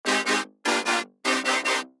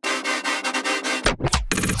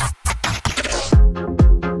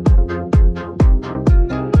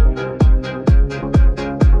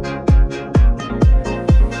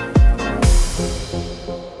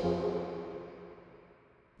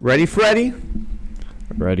Ready, Freddy?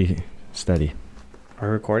 Ready, steady. Are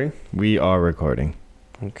we recording? We are recording.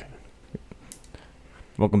 Okay.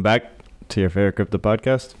 Welcome back to your favorite crypto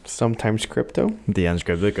podcast, Sometimes crypto. the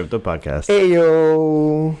Unscripted Crypto Podcast. Hey,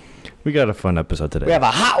 yo. We got a fun episode today. We have a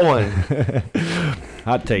hot one.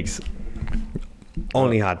 Hot takes.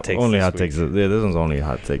 Only hot takes. Only this hot week. takes. Yeah, this one's only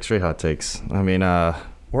hot takes. Straight hot takes. I mean,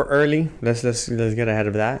 We're early. Let's get ahead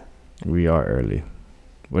of that. we are early.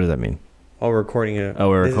 What does that mean? Oh, we're recording it. Oh,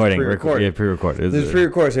 we're This is recording. pre-recorded. Yeah, pre-recorded. This is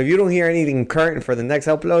pre-recorded. So if you don't hear anything current for the next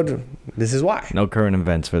upload, this is why. No current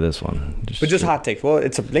events for this one. But just hot takes. Well,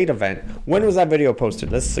 it's a late event. When was that video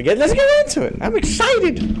posted? Let's get into it. I'm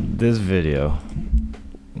excited. This video.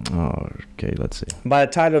 Oh, okay, let's see. By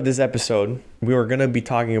the title of this episode, we were gonna be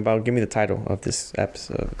talking about. Give me the title of this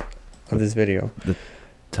episode of this video.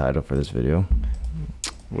 Title for this video.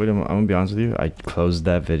 Wait, I'm gonna be honest with you. I closed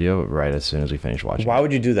that video right as soon as we finished watching. Why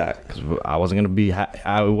would you do that? Because I wasn't gonna be.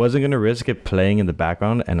 I wasn't gonna risk it playing in the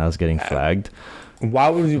background and I was getting flagged Why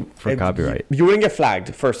would you for copyright. You wouldn't get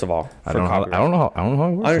flagged, first of all. I don't know how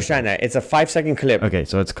it works. I understand that. It's a 5-second clip. Okay,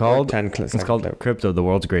 so it's called 10 clips. it's called Crypto: The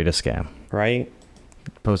World's Greatest Scam. Right?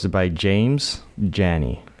 Posted by James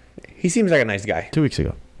Jani He seems like a nice guy. 2 weeks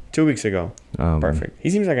ago. 2 weeks ago. Perfect. He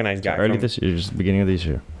seems like a nice guy. Early this year, just the beginning of this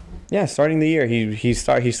year. Yeah, starting the year. He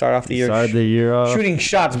started off the year. Started the year off. Shooting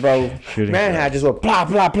shots, bro. Man had just went blah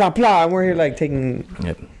blah blah blah, and we're here like taking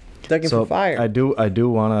ducking So for fire. I do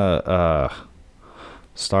wanna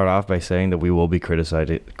start off by saying that we will be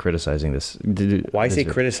criticizing this. Why this say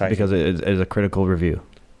video, criticizing? Because it is a critical review.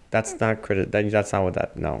 That's not That's not what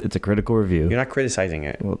that. No, It's a critical review. you're not criticizing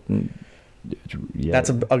it. Well, yeah. That's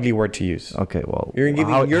an ugly word to use. Okay, well, You're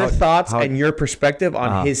giving your thoughts and your perspective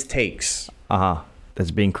on his takes. That's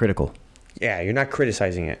being critical. Yeah, you're not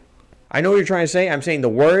criticizing it. I know what you're trying to say. I'm saying the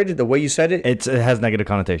word, the way you said it, It has negative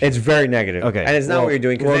connotation. it's very negative. Okay, And it's not well- what you're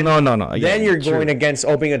doing. 'Cause well, then, no. Yeah, Then you're true. going against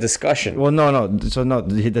opening a discussion. Well, no. So no,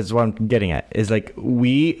 that's what I'm getting at. Is like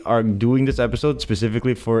we are doing this episode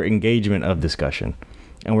specifically for engagement of discussion,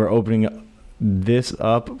 and we're opening this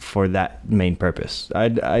up for that main purpose. I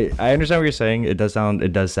understand what you're saying. It does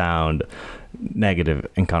sound negative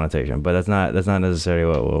in connotation, but that's not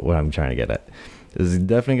necessarily what I'm trying to get at. This is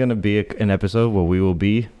definitely going to be an episode where we will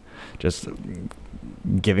be just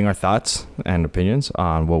giving our thoughts and opinions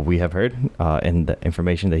on what we have heard and the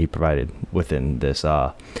information that he provided within this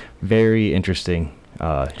very interesting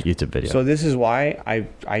YouTube video. So this is why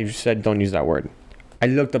I said don't use that word. I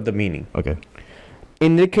looked up the meaning. Okay.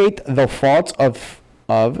 Indicate the faults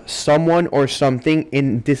of someone or something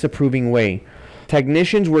in disapproving way.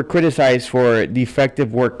 Technicians were criticized for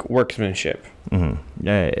defective workmanship. Mm-hmm.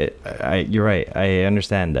 Yeah, you're right. I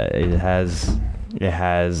understand that it has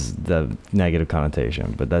the negative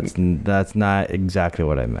connotation, but that's not exactly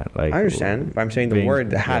what I meant. Like I understand, but I'm saying the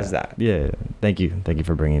word that has that. Yeah. Thank you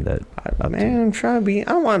for bringing that up. Man, I'm trying to be.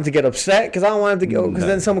 I don't want him to get upset because I don't want him to go. Because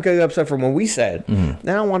then someone could get upset from what we said. Mm-hmm.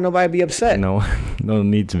 Now I don't want nobody to be upset. No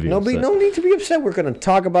need to be. No upset. need to be upset. We're gonna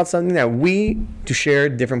talk about something that we to share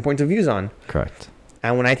different points of views on. Correct.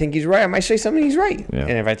 And when I think he's right, I might say something he's right. Yeah.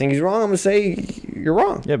 And if I think he's wrong, I'm gonna say you're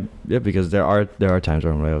wrong. Yeah, because there are times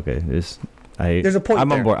where I'm like, okay, there's a point I'm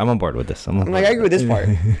there. on board. I'm on board with this. I'm like, I agree with this part.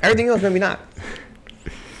 Everything else, maybe not.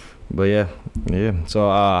 But yeah. So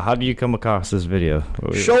how do you come across this video?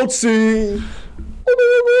 Schultz. The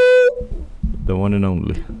one and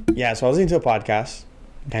only. Yeah, so I was listening to a podcast,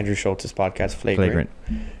 Andrew Schultz's podcast, Flagrant.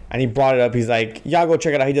 and he brought it up. He's like, y'all go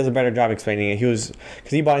check it out. He does a better job explaining it. Because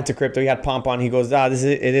he bought into crypto. He had Pomp on. He goes, it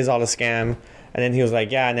is all a scam. And then he was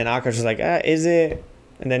like, yeah. And then Akash was like, is it?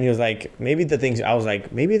 And then he was like, maybe the things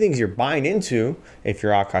you're buying into, if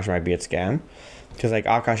you're Akash, might be a scam. Because like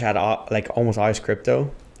Akash had like almost all his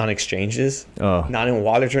crypto on exchanges, not in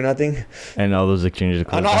wallets or nothing. And all those exchanges.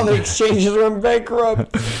 And all the exchanges went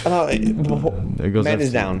bankrupt. There goes Man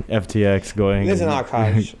is down. FTX going. Listen,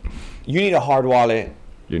 Akash, you need a hard wallet.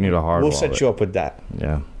 You need a hard wallet. We'll set you up with that.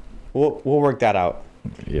 Yeah. We'll work that out.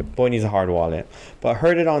 Yep. Boy needs a hard wallet. But I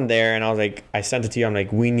heard it on there, and I was like, I sent it to you. I'm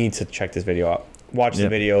like, we need to check this video out. Watch the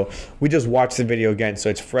video. We just watched the video again, so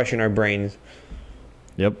it's fresh in our brains.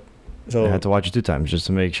 Yep. So I had to watch it 2 times just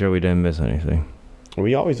to make sure we didn't miss anything.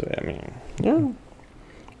 we always, yeah.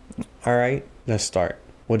 All right, let's start.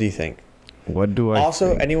 What do you think? What do I Also,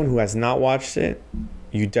 think? anyone who has not watched it,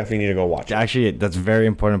 you definitely need to go watch it. Actually, that's a very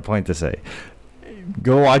important point to say.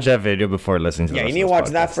 Go watch that video before listening to. Yeah, the you rest need to of watch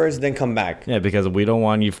this that podcast. first, then come back. Yeah, because we don't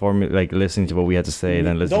want you listening to what we had to say,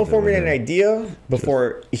 then listening. Don't to formulate the an video. idea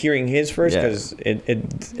before hearing his first, Yeah. because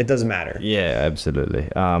it doesn't matter. Yeah, absolutely.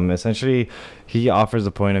 Essentially, he offers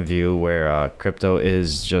a point of view where crypto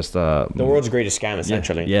is just The world's greatest scam,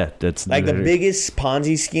 essentially. Yeah, that's Like the literally- biggest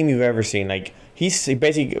Ponzi scheme you've ever seen. Like he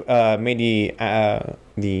basically made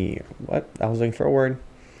the what I was looking for a word.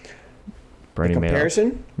 Bernie The Madoff.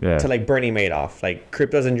 comparison Yeah. to like Bernie Madoff, like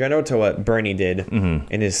cryptos in general, to what Bernie did Mhm.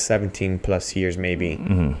 in his 17 plus years maybe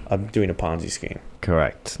Mhm. of doing a Ponzi scheme.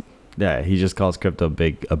 Correct. Yeah, he just calls crypto a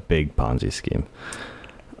big Ponzi scheme.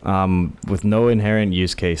 With no inherent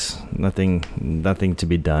use case, nothing to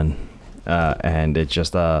be done, and it's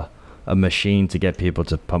just a machine to get people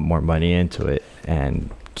to pump more money into it and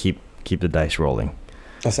keep the dice rolling.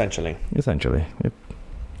 Essentially.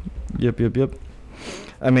 Yep.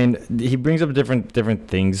 I mean, he brings up different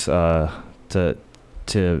things to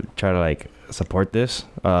try to like support this.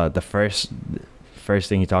 The first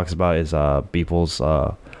thing he talks about is Beeple's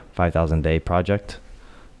 5,000 day project.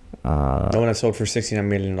 The one that sold for $69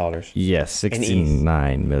 million Yes,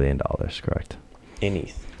 $69 million, correct. in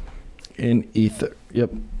ETH. In Ether,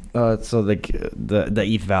 yep. So like the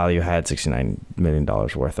ETH value had $69 million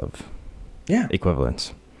worth of Yeah.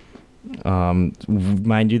 equivalents.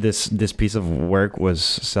 Mind you, this piece of work was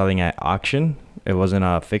selling at auction. It wasn't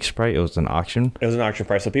a fixed price. It was an auction. It was an auction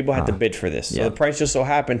price, so people had to bid for this. So Yeah. the price just so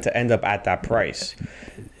happened to end up at that price.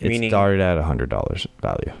 It started at $100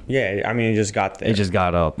 value. Yeah, I mean, it just got there. It just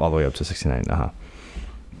got up all the way up to 69.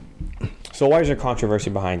 So why is there controversy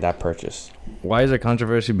behind that purchase? Why is there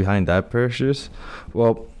controversy behind that purchase?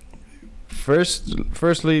 Well,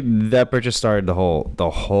 firstly, that purchase started the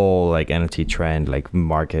whole like NFT trend, like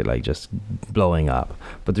market, like just blowing up.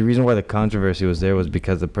 But the reason why the controversy was there was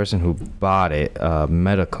because the person who bought it,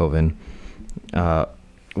 Metacoven,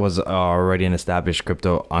 was already an established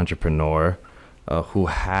crypto entrepreneur who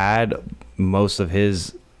had most of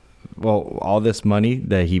his, all this money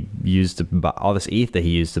that he used to buy, all this ETH that he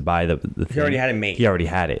used to buy the He thing. already had it made. He already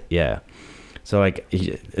had it, yeah. So like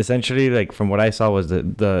essentially, like from what I saw was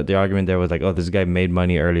the argument there was like, oh, this guy made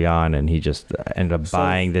money early on and he just ended up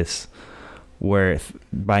buying this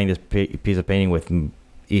piece of painting with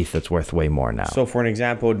ETH that's worth way more now. So for an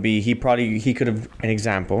example would be he could have, an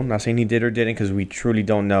example, not saying he did or didn't because we truly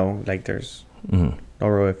don't know, like there's no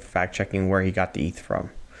real fact checking where he got the ETH from.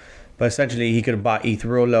 But essentially he could have bought ETH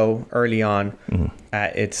real low early on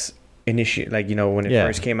at its initial, like, you know, when it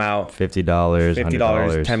first came out, $50,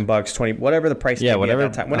 $50, $10, 20, whatever the price may be at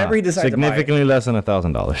that time. Whenever he decided to buy it. Significantly less than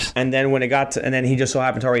 $1,000. And then when it got to, and then he just so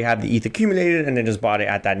happened to already have the ETH accumulated and then just bought it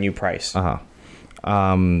at that new price.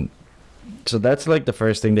 So that's like the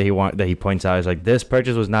first thing that he points out is like, this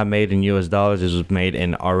purchase was not made in US dollars. This was made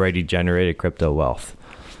in already generated crypto wealth.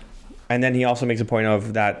 And then he also makes a point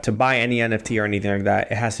of that to buy any NFT or anything like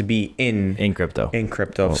that, it has to be in crypto. In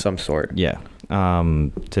crypto of some sort. Yeah.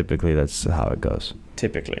 Typically that's how it goes.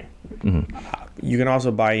 Typically. You can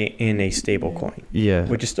also buy it in a stable coin. Yeah.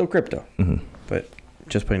 Which is still crypto. But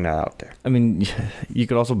just putting that out there. I mean, you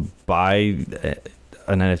could also buy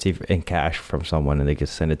an NFT in cash from someone and they could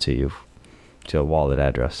send it to you to a wallet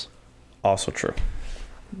address. Also true.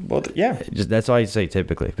 Well, yeah. That's why I say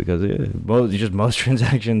typically, because most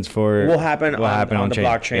transactions will happen on the chain.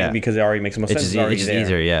 blockchain because it already makes the most sense. It's already there.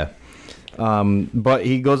 Easier, yeah. But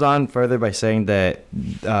he goes on further by saying that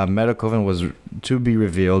Metacoven was to be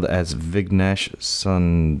revealed as Vignesh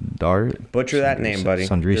Sundar. Butcher that name, buddy.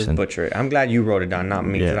 Sundreesen. Just butcher it. I'm glad you wrote it down, not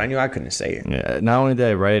me, because Yeah. I knew I couldn't say it. Yeah. Not only did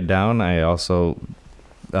I write it down, I also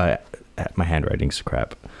my handwriting's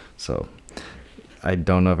crap, so I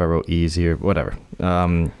don't know if I wrote easy or whatever.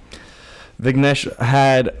 Vignesh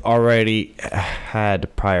had already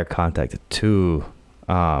had prior contact to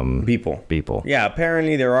people. Yeah,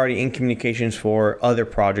 apparently they're already in communications for other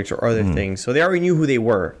projects or other things, so they already knew who they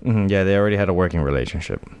were. Yeah, they already had a working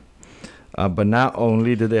relationship. But not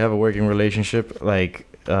only did they have a working relationship, like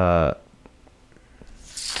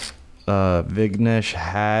Vignesh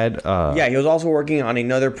had. He was also working on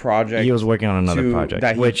another project. He was working on another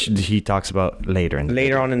project, which he talks about later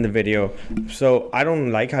on in the video. So I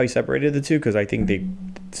don't like how he separated the two because I think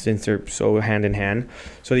since they're so hand in hand.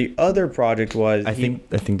 So the other project was. I think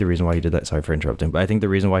the reason why he did that. Sorry for interrupting, but I think the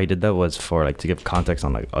reason why he did that was for like to give context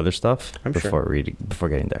on like other stuff before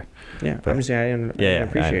getting there. Yeah, but, I'm just saying. I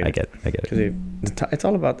appreciate it. I get it. Because it's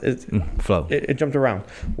all about flow. It jumped around,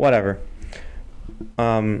 whatever.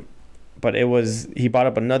 But he bought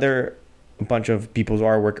up a bunch of people's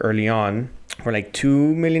artwork early on for like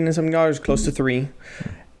 $2 million and something, close to $3 million.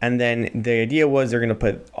 And then the idea was they're going to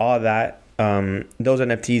put all that those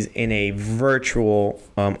NFTs in a virtual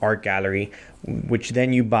art gallery, which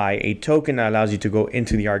then you buy a token that allows you to go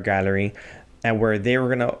into the art gallery, and where they were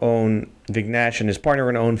going to own, Vignesh and his partner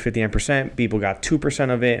were going to own 59%, people got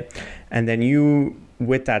 2% of it, and then you,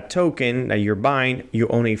 with that token that you're buying, you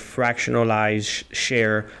own a fractionalized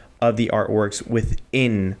share of the artworks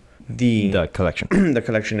within the collection. the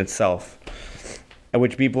collection itself. At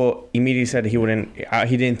which people immediately said he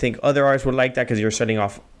didn't think other artists would like that because you're selling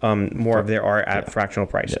off more of their art at fractional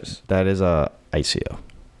prices. Yeah, that is a ICO.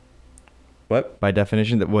 What? By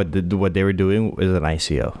definition, that what they were doing is an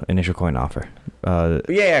ICO, initial coin offer.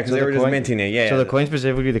 Because they were just minting it. Yeah. So the coin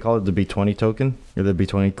specifically, they call it the B20 token or the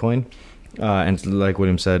B20 coin, and like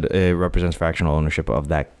William said, it represents fractional ownership of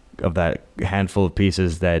that handful of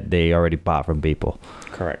pieces that they already bought from people.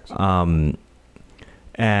 Correct.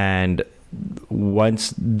 And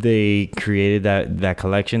once they created that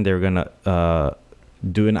collection, they were gonna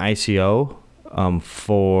do an ICO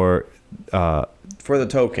for the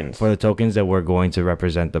tokens. For the tokens that were going to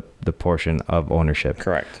represent the portion of ownership.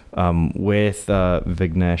 Correct. With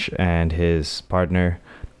Vignesh and his partner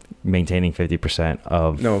maintaining 50%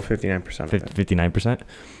 of... No, 59%. 59%?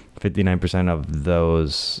 59% of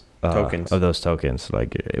those... tokens. Of those tokens.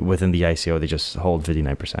 Like, within the ICO, they just hold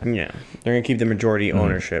 59%. Yeah. They're going to keep the majority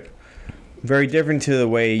ownership. Very different to the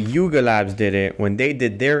way Yuga Labs did it when they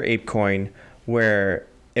did their ApeCoin, where...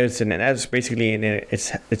 it's basically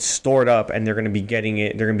it's stored up, and they're going to be getting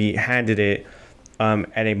it. They're going to be handed it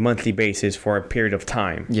at a monthly basis for a period of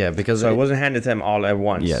time. Yeah, because it wasn't handed to them all at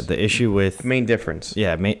once. Yeah, the issue with main difference.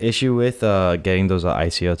 Yeah, main issue with getting those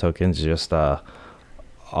ICO tokens just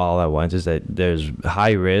all at once is that there's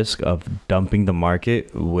high risk of dumping the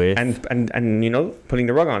market with and putting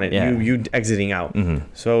the rug on it. Yeah. You exiting out. Mm-hmm.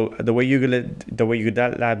 So the way Yuga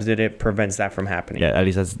Labs did it prevents that from happening. Yeah, at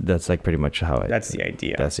least that's like pretty much how that's the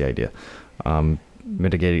idea. That's the idea.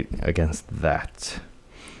 Mitigating against that.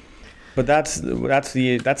 But that's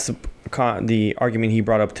the argument he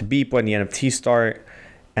brought up to Beep when the NFT start.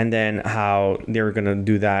 And then how they were going to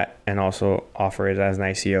do that and also offer it as an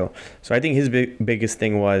ICO. So I think his biggest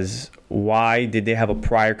thing was, why did they have a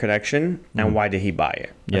prior connection and why did he buy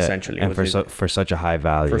it? Yeah, essentially, and for such a high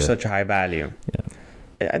value. For such a high value.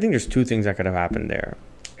 Yeah. I think there's two things that could have happened there.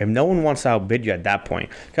 If no one wants to outbid you at that point,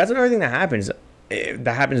 that's another thing that happens.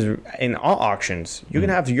 That happens in all auctions. You can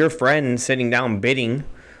have your friend sitting down bidding,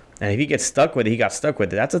 and if he gets stuck with it, he got stuck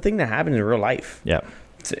with it. That's a thing that happens in real life. Yeah.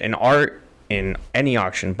 It's in art. In any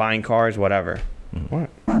auction, buying cars, whatever. What?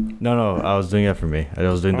 No, I was doing it for me. I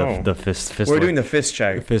was doing the fist. We're doing the fist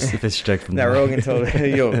check. Fist check from that Rogan told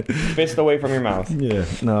yo, fist away from your mouth. Yeah.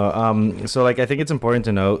 No. So like, I think it's important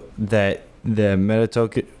to note that the Meta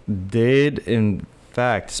token did in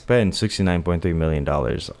fact spend $69.3 million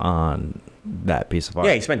on that piece of art.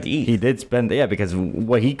 Yeah, he spent the ETH. He did spend because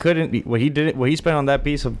what he spent on that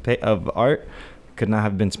piece of art could not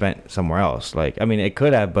have been spent somewhere else. Like, I mean, it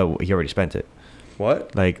could have, but he already spent it.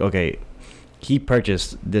 What? Like, okay, he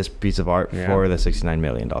purchased this piece of art for the $69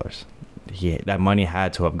 million. That money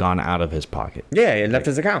had to have gone out of his pocket. Yeah, it left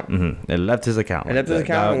his account. Mm-hmm. It left his account. It left his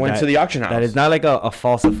account and went to the auction house. That is not like a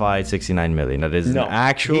falsified $69 million. That is an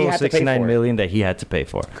actual $69 million that he had to pay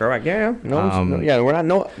for. Correct. Yeah. No. We're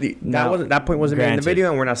not. That point wasn't made in the video,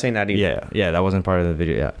 and we're not saying that either. Yeah. That wasn't part of the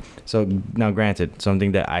video. Yeah. So now, granted,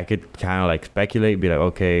 something that I could kind of like speculate, be like,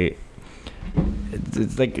 okay,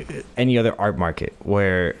 it's like any other art market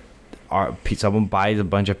where someone buys a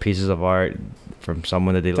bunch of pieces of art from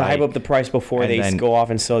someone that they like. To hype up the price before they go off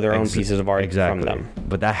and sell their own pieces of art from them.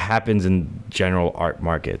 But that happens in general art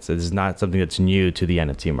markets. It's not something that's new to the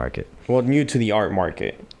NFT market. Well, new to the art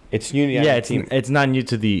market. It's new to the NFT. It's not new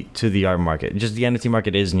to the art market. Just the NFT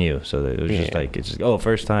market is new. So it was just like, it's just,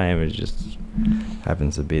 first time. It just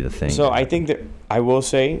happens to be the thing. So I think that I will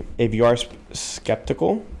say, if you are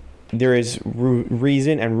skeptical, there is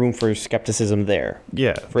reason and room for skepticism there.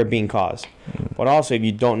 Yeah. For it being caused. But also, if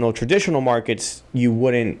you don't know traditional markets, you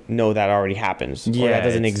wouldn't know that already happens. Yeah. Or that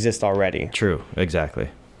doesn't exist already. True. Exactly.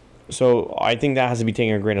 So I think that has to be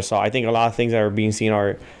taken a grain of salt. I think a lot of things that are being seen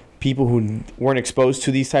are people who weren't exposed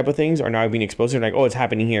to these type of things are now being exposed to it, like, oh, it's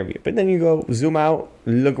happening here. But then you go, zoom out,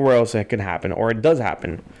 look where else it could happen. Or it does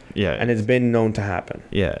happen. Yeah. And it's been known to happen.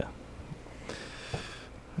 Yeah.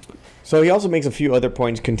 So he also makes a few other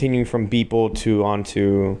points, continuing from Beeple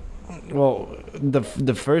onto. Well,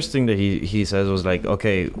 the first thing that he says was like,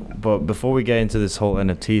 okay, but before we get into this whole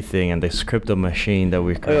NFT thing and this crypto machine that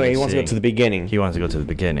we're currently he wants to go to the beginning. He wants to go to the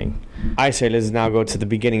beginning. I say let's now go to the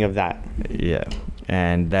beginning of that. Yeah,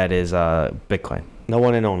 and that is Bitcoin. The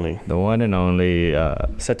one and only. The one and only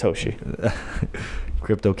Satoshi.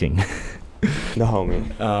 Crypto King. The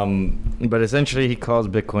homie. But essentially, he calls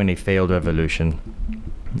Bitcoin a failed revolution.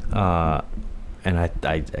 And I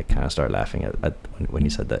kind of started laughing at when he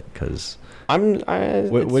said that, because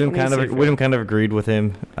William kind of agreed with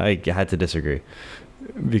him. I had to disagree,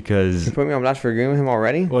 because You put me on blast for agreeing with him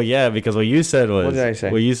already? well, yeah, because what you said was, What did I say?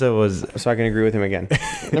 What you said was, So I can agree with him again.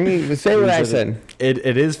 Let me say what I said.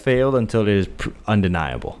 It is failed until it is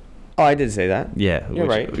undeniable. Oh, I did say that. Yeah, You're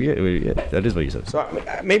right. Yeah, that is what you said. So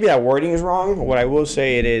maybe that wording is wrong. What I will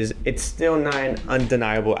say it's still not an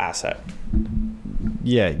undeniable asset.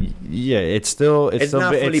 Yeah, it's still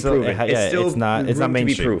not fully proven. It's not room to be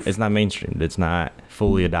mainstream. proof. It's not mainstream. It's not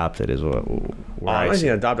fully adopted, is what. I'm not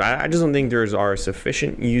saying adopt. I just don't think there's are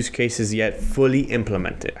sufficient use cases yet fully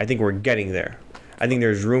implemented. I think we're getting there. I think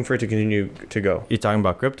there's room for it to continue to go. You're talking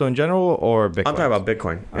about crypto in general or Bitcoin? I'm talking about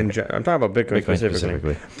Bitcoin. Okay. I'm talking about Bitcoin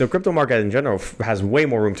specifically. The crypto market in general has way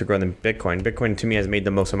more room to grow than Bitcoin. Bitcoin to me has made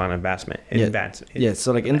the most amount of investment. Yeah.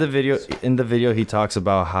 So like in the video, he talks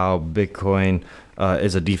about how Bitcoin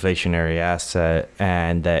is a deflationary asset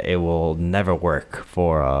and that it will never work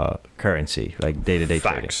for currency, like day-to-day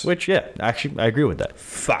trading. Which, yeah, actually, I agree with that.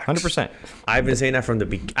 Facts. 100%. I've been saying that from the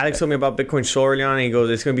beginning. Alex told me about Bitcoin so early on, and he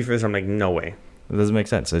goes, "It's gonna be for this." I'm like, "No way." It doesn't make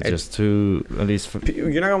sense. It's just too, at least for,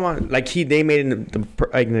 you're not gonna want they made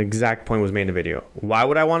an exact point was made in the video. Why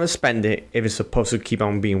would I want to spend it if it's supposed to keep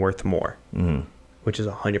on being worth more? mm-hmm. Which is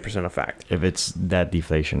 100% a fact. If it's that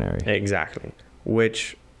deflationary, exactly.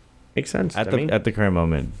 Which makes sense at the current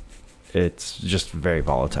moment. It's just very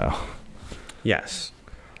volatile. Yes.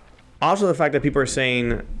 Also, the fact that people are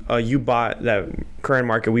saying you bought that current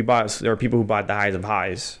market. There are people who bought the highs of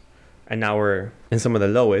highs, and now we're in some of the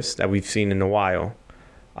lowest that we've seen in a while.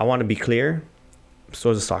 I want to be clear. So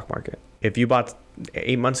is the stock market. If you bought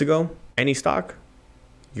 8 months ago, any stock,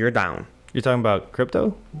 you're down. You're talking about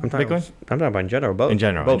crypto? Bitcoin? I'm talking about in general. Both. In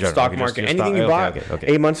general. Both stock market. Anything you bought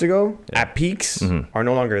 8 months ago at peaks are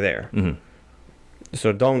no longer there. Mm-hmm. So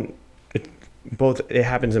it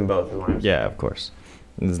happens in both. Yeah, of course.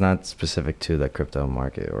 It's not specific to the crypto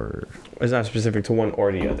market, or it's not specific to one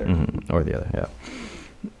or the other. Mm-hmm. Or the other, yeah.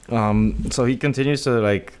 So he continues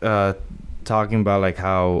to talking about like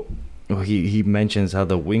how he mentions how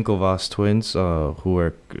the Winklevoss twins, who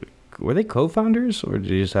were they co-founders, or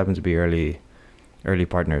did they just happen to be early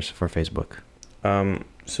partners for Facebook?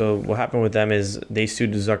 So what happened with them is they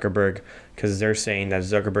sued Zuckerberg because they're saying that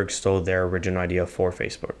Zuckerberg stole their original idea for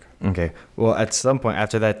Facebook. Okay. Well, at some point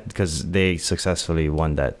after that, because they successfully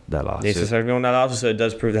won that lawsuit. They successfully won that lawsuit, so it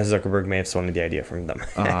does prove that Zuckerberg may have stolen the idea from them.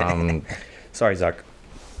 Sorry, Zuck.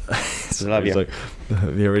 I love you.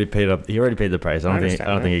 He already paid up. He already paid the price. I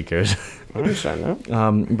don't think he cares. I understand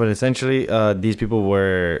that. But essentially, these people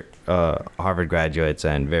were Harvard graduates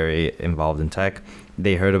and very involved in tech.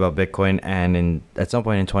 They heard about Bitcoin, and at some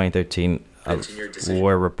point in 2013,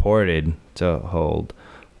 were reported to hold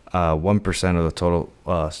 1% of the total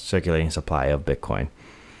circulating supply of Bitcoin.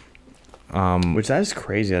 Which that is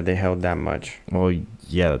crazy that they held that much. Well,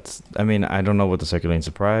 yeah, I don't know what the circulating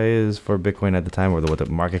supply is for Bitcoin at the time, or what the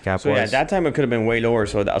market cap was. So yeah, at that time it could have been way lower.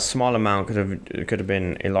 So a small amount could have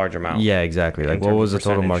been a large amount. Yeah, exactly. Like, what was the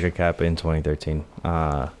total market cap in 2013?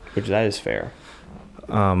 Which that is fair.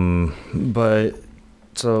 But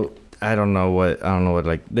so I don't know what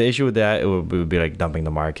like the issue with that, it would be like dumping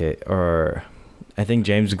the market, or I think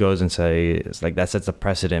James goes and says like that sets a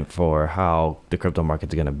precedent for how the crypto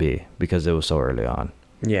market's gonna be because it was so early on.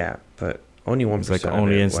 Yeah, but only 1%. Like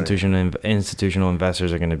only institutional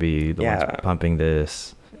investors are gonna be the ones pumping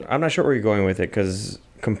this. I'm not sure where you're going with it, because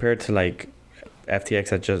compared to like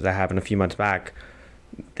FTX that happened a few months back,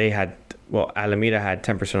 Alameda had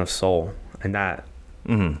 10% of Sol, and that.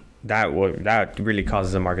 Mm-hmm. That really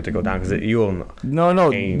causes the market to go down, because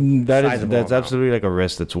that's absolutely like a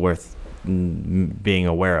risk that's worth being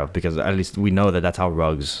aware of, because at least we know that's how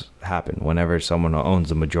rugs happen. Whenever someone owns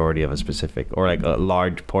the majority of a specific, or like a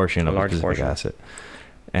large portion of a specific asset,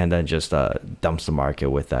 and then just dumps the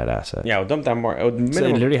market with that asset. Yeah, dump that market. So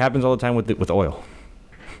it literally happens all the time with oil.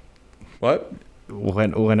 What?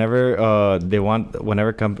 Whenever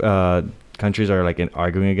countries are like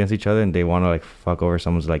arguing against each other and they want to like fuck over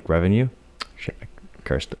someone's like revenue. Shit, I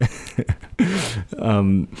cursed.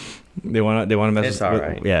 They want to mess. It's all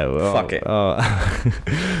right. Yeah. Fuck it.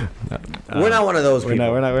 We're not one of those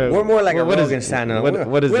people. We're more like a Rogan stand. We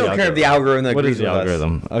don't care if the algorithm agrees with us. What is the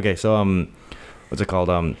algorithm? Okay, so what's it called?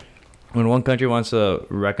 When one country wants to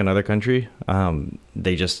wreck another country,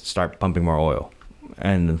 they just start pumping more oil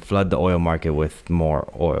and flood the oil market with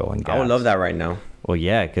more oil and gas. I would love that right now. Well,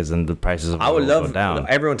 yeah, because then the prices of oil would love go down.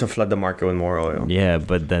 Everyone to flood the market with more oil. Yeah,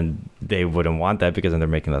 but then they wouldn't want that, because then they're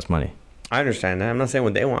making less money. I understand that. I'm not saying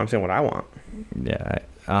what they want. I'm saying what I want. Yeah.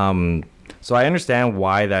 So I understand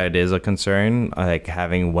why that is a concern. Like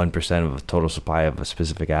having 1% of the total supply of a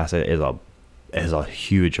specific asset is a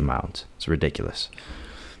huge amount. It's ridiculous.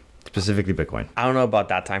 Specifically Bitcoin. I don't know about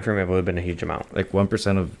that time frame. It would have been a huge amount. Like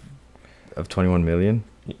 1% of 21 million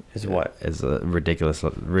Is what? is a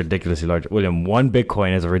ridiculously large. William, one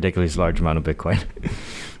Bitcoin is a ridiculously large amount of Bitcoin.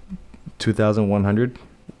 2,100.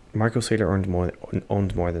 Marco Saylor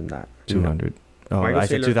owns more than that. 200. Oh, Michael I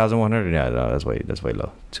said Saylor- 2,100. Yeah, no, that's way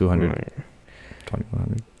low. 200. Right.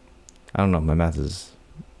 2,100. I don't know. My math is.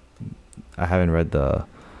 I haven't read the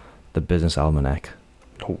business almanac.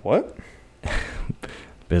 What?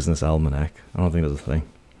 Business almanac. I don't think that's a thing.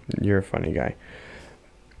 You're a funny guy.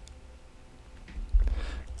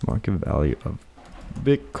 Market value of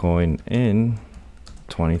Bitcoin in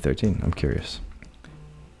 2013. I'm curious.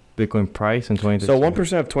 Bitcoin price in 2013. So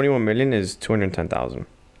 1% of 21 million is 210,000.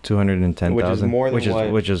 210,000. Which is more than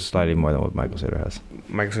what- which is slightly more than what Michael Saylor has.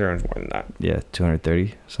 Michael Saylor owns more than that, Yeah,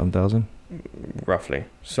 230 some thousand. roughly.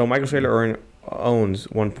 So Michael Saylor owns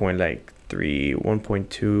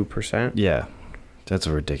 1.2%. Yeah, that's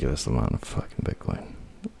a ridiculous amount of fucking Bitcoin.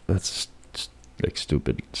 That's like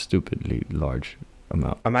stupidly large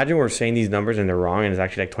amount. Imagine we're saying these numbers and they're wrong, and it's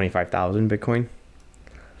actually like 25,000 Bitcoin.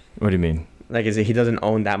 What do you mean? Like, is it he doesn't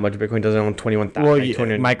own that much Bitcoin? Doesn't own 21,000. Well, like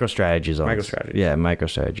 20 MicroStrategy owns. MicroStrategy. Yeah,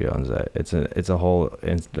 MicroStrategy owns that. It's a whole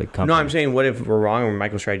like company. No, I'm saying, what if we're wrong and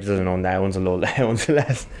MicroStrategy doesn't own that? Owns a little, owns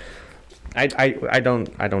less. I don't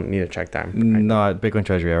need to check that. No, Bitcoin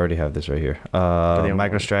Treasury. I already have this right here.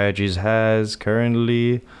 MicroStrategies has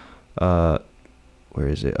currently, where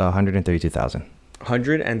is it? 132,000.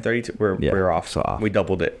 132. We're off. So off. We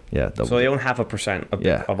doubled it. Yeah. So they own 0.5%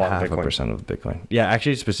 of all half Bitcoin. a percent of Bitcoin. Yeah,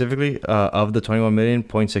 actually, specifically of the 21 million,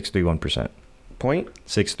 0.631%.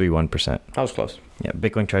 631%. That was close. Yeah,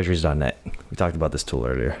 BitcoinTreasuries.net. We talked about this tool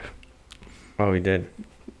earlier. Oh, we did.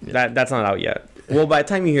 Yeah. That's not out yet. Well, by the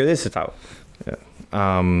time you hear this, it's out. Yeah.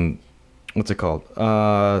 What's it called?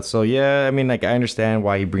 So yeah, I mean, like, I understand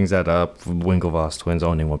why he brings that up. Winklevoss twins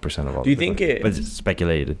owning 1% of all. Do you Bitcoin. think it? But it's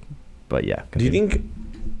speculated. But yeah. Do you continue. think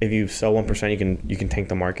if you sell 1%, you can tank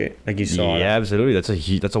the market like you saw? Yeah, absolutely.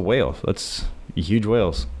 That's a whale. That's huge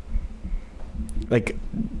whales. Like,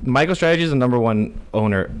 MicroStrategy is the number one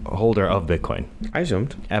holder of Bitcoin I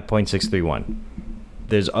assumed. at 0.631.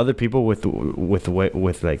 There's other people with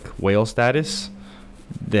like whale status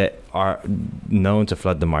that are known to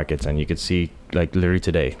flood the markets, and you could see like literally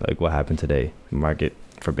today, like what happened today. The market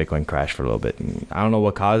for Bitcoin crashed for a little bit. I don't know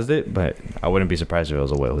what caused it, but I wouldn't be surprised if it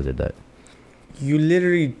was a whale who did that. You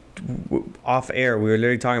literally, off air, we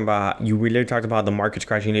literally talked about the market's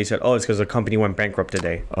crashing, and you said, "Oh, it's because the company went bankrupt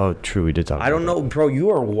today." Oh, true. We did talk. I don't know, bro. You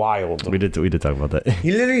are wild. We did talk about that.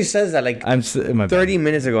 He literally says that like my 30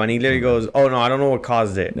 minutes ago, and he literally goes, "Oh no, I don't know what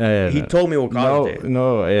caused it." He told me what caused it.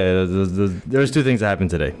 No, yeah. There's two things that happened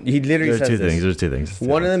today. He literally says this. There's two things.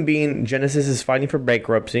 One of them being Genesis is filing for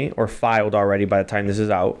bankruptcy, or filed already by the time this is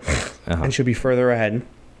out, and should be further ahead.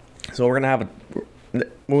 So we're gonna have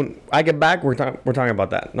when I get back, we're talking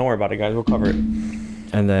about that. Don't worry about it, guys. We'll cover it.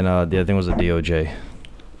 And then the other thing was the DOJ.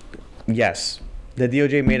 Yes, the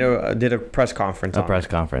DOJ did a press conference. Press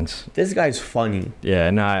conference. This guy's funny. Yeah,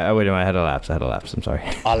 no, I had a lapse. I'm sorry.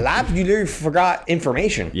 A lapse? You literally forgot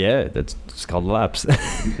information. Yeah, it's called a lapse.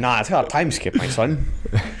 Nah, it's called a time skip, my son.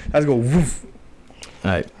 Let's go. Woof. All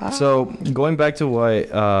right. So going back to what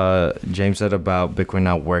James said about Bitcoin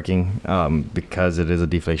not working because it is a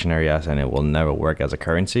deflationary asset and it will never work as a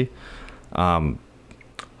currency. 100%.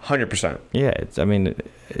 Yeah,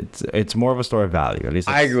 it's more of a store of value. At least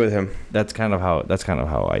I agree with him. That's kind of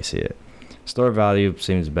how I see it. Store of value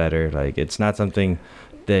seems better. Like, it's not something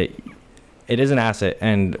that it is an asset,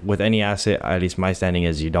 and with any asset, at least my standing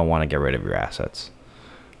is you don't want to get rid of your assets.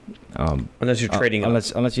 Unless you're trading,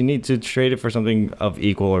 unless you need to trade it for something of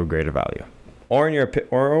equal or greater value, or you're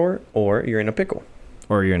in a pickle,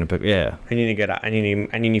 yeah. I need to get out. I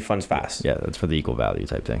need funds fast. Yeah, that's for the equal value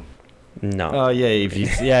type thing. No. Oh yeah, if you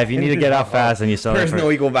need to get out fast and you sell there's it for,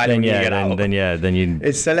 no equal value when you get out. Then you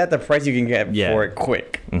it's sell at the price you can get for it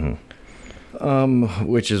quick. Mm-hmm.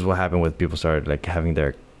 Which is what happened with people started like having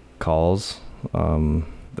their calls.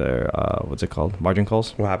 Their what's it called? Margin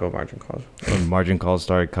calls. What happened with margin calls? When margin calls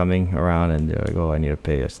started coming around and they're like, oh, I need to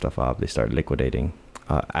pay stuff up. They start liquidating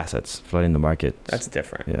assets, flooding the market. That's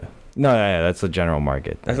different. Yeah. No, yeah, that's the general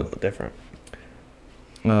market. That's a little different.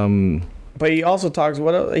 But he also talks.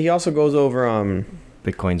 He also goes over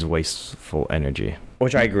Bitcoin's wasteful energy,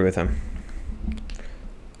 which I agree with him.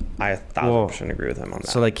 I 1,000% agree with him on that.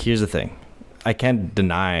 So like, here's the thing, I can't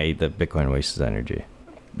deny that Bitcoin wastes energy.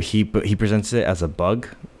 He presents it as a bug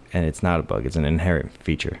and it's not a bug. It's an inherent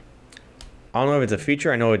feature. I don't know if it's a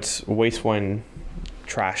feature. I know it's waste when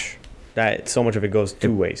trash. That so much of it goes to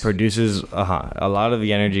waste. Produces a lot of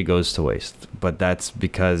the energy goes to waste, but that's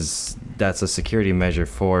because that's a security measure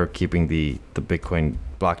for keeping the Bitcoin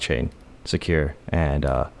blockchain secure and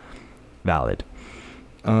valid.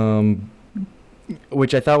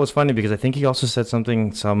 Which I thought was funny because I think he also said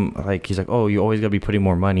he's like, oh, you always gotta be putting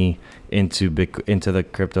more money into the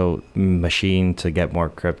crypto machine to get more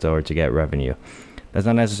crypto or to get revenue. That's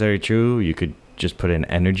not necessarily true. You could just put in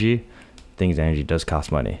energy. Energy does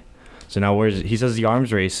cost money. So now he says the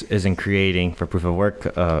arms race is in creating, for proof of work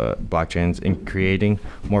blockchains, in creating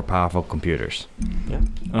more powerful computers. Yeah.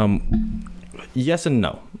 Yes and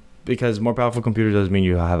no, because more powerful computers does mean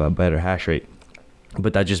you have a better hash rate,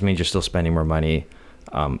 but that just means you're still spending more money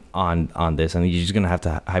on this, and you're just gonna have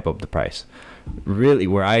to hype up the price. Really,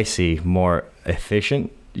 where I see more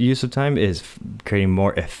efficient use of time is creating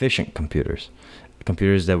more efficient computers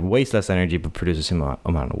that waste less energy but produce the same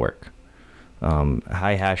amount of work.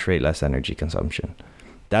 High hash rate, less energy consumption.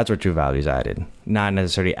 That's where true value is added. Not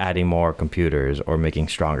necessarily adding more computers or making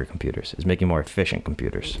stronger computers. It's making more efficient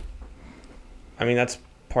computers. I mean, that's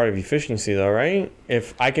part of efficiency, though, right?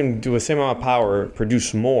 If I can do a same amount of power,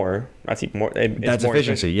 produce more, that's even more. That's more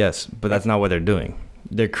efficiency, yes, but that's not what they're doing.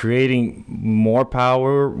 They're creating more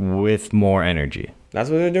power with more energy.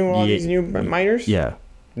 That's what they're doing with all these new miners? Yeah.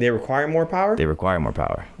 They require more power? They require more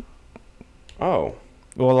power. Oh.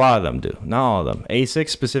 Well, a lot of them do. Not all of them. ASICs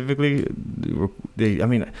specifically, there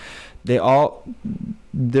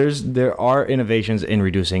are innovations in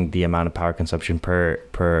reducing the amount of power consumption per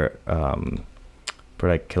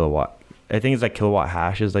like kilowatt. I think it's like kilowatt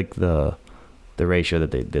hash is like the ratio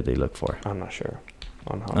that they look for. I'm not sure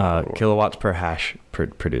on how kilowatts per hash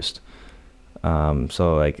produced.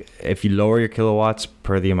 So like if you lower your kilowatts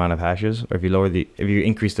per the amount of hashes, or if you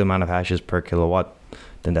increase the amount of hashes per kilowatt,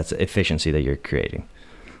 then that's the efficiency that you're creating.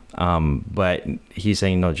 But he's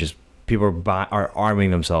saying no, just people are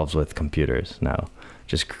arming themselves with computers now,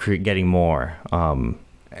 just getting more,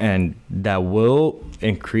 and that will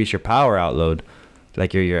increase your power outload,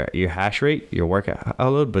 like your hash rate, your work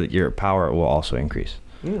outload, but your power will also increase.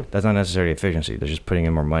 Yeah. That's not necessarily efficiency. They're just putting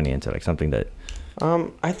in more money into like something that.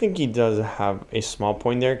 I think he does have a small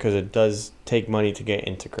point there because it does take money to get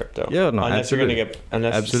into crypto. Yeah, no, unless absolutely.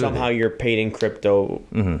 Absolutely. Somehow you're paid in crypto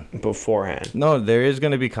beforehand. No, there is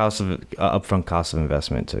going to be upfront cost of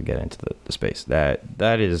investment to get into the space. That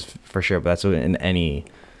is for sure. But that's in any,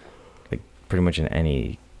 like pretty much in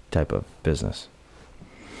any type of business.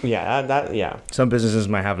 Yeah, yeah. Some businesses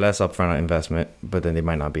might have less upfront investment, but then they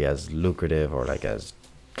might not be as lucrative or like as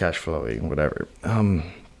cash flowing, whatever.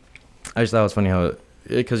 I just thought it was funny how,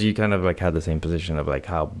 because you kind of like had the same position of like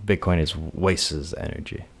how Bitcoin wastes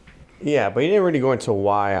energy. Yeah, but he didn't really go into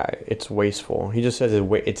why it's wasteful. He just says it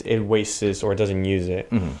wastes or it doesn't use it.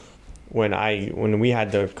 Mm-hmm. When we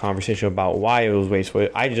had the conversation about why it was wasteful,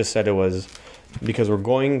 I just said it was because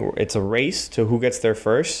it's a race to who gets there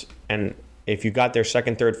first, and if you got there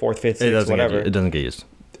second, third, fourth, fifth, sixth, whatever, it doesn't get used.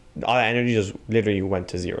 All that energy just literally went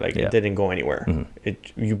to zero. Like it didn't go anywhere.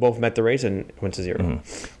 Mm-hmm. You both met the race and it went to zero.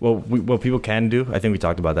 Mm-hmm. Well, what people can do, I think we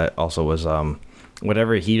talked about that also, was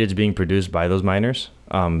whatever heat is being produced by those miners,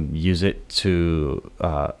 use it to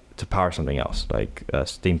power something else, like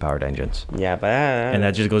steam powered engines. Yeah, but and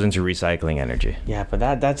that just goes into recycling energy. Yeah, but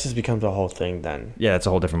that just becomes a whole thing then. Yeah, that's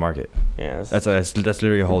a whole different market. Yeah, that's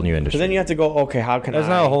literally a whole new industry. But then you have to go, okay, how can That's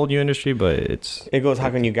not a whole new industry, but it goes.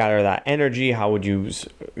 How can you gather that energy? How would you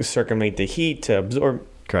circumvent the heat to absorb?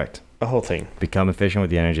 Correct. The whole thing. Become efficient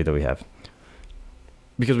with the energy that we have.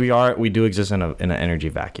 Because we do exist in an energy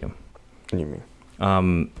vacuum. What do you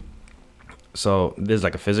mean? So there's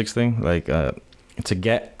like a physics thing, like to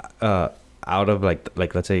get out of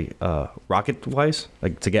like let's say rocket wise,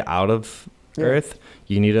 like to get out of Earth,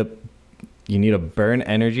 you need to burn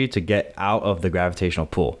energy to get out of the gravitational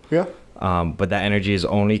pull. Yeah. But that energy is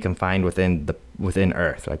only confined within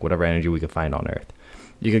Earth, like whatever energy we could find on Earth.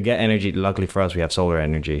 You could get energy. Luckily for us, we have solar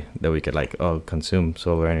energy that we could consume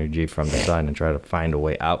solar energy from the sun and try to find a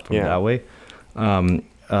way out from that way.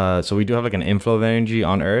 So we do have like an inflow of energy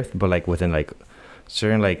on Earth, but like within like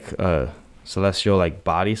certain like celestial like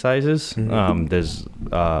body sizes, there's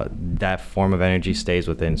that form of energy stays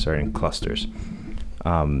within certain clusters.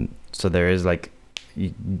 So there is like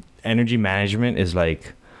energy management is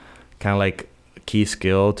like kind of like a key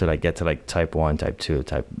skill to like get to like type 1, type 2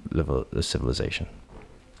 type level of civilization.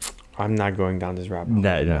 I'm not going down this rabbit hole.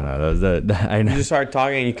 No. I know. You just started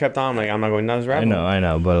talking and you kept on. I'm like, I'm not going down this rabbit hole. I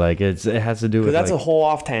know, but like it has to do with. That's like, a whole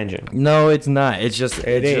off tangent. No, it's not. It's just.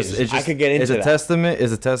 I could get into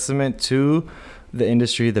It's a testament to the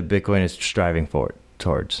industry that Bitcoin is striving for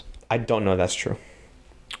towards. I don't know if that's true.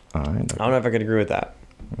 All right. I don't know if I could agree with that.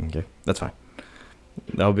 Okay, that's fine.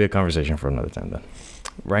 That'll be a conversation for another time then.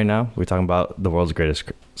 Right now, we're talking about the world's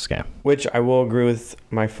greatest scam. Which I will agree with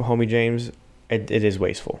my homie James. It is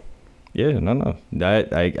wasteful. Yeah, no.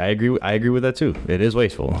 I agree. I agree with that too. It is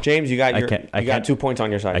wasteful. James, you got 2 points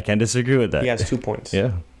on your side. I can't disagree with that. He has 2 points.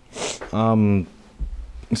 Yeah.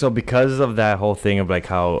 So because of that whole thing of like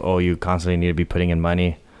how you constantly need to be putting in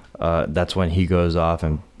money, that's when he goes off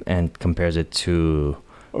and compares it to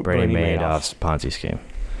Bernie Madoff's Ponzi scheme.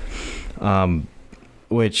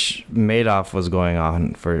 Which Madoff was going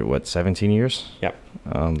on for 17 years? Yep.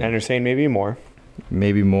 And they're saying maybe more,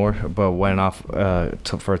 but went off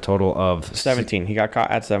for a total of 17. He got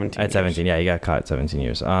caught at 17. At 17, yeah, he got caught at 17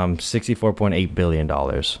 years. $64.8 billion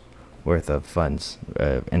worth of funds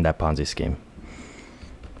in that Ponzi scheme.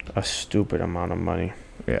 A stupid amount of money.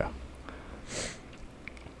 Yeah.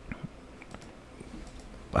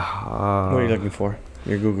 What are you looking for?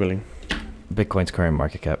 You're Googling. Bitcoin's current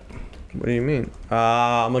market cap. What do you mean?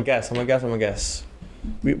 I'm gonna guess.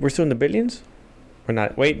 We're still in the billions? Or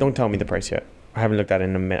not? Wait, don't tell me the price yet. I haven't looked at it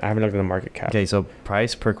in a minute. I haven't looked at the market cap. Okay, so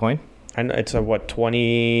price per coin? I know it's a what,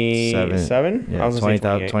 27? Yeah, I was gonna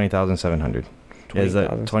say 20,700. 20, Is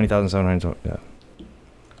that 20,700? Yeah.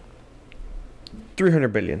 300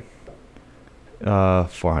 billion.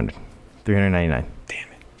 400. 399. Damn it.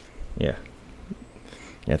 Yeah.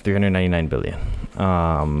 Yeah, 399 billion.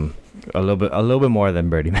 A little bit more than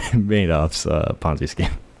Bernie Madoff's Ponzi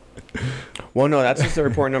scheme. Well, no, that's just the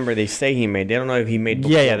report number they say he made. They don't know if he made.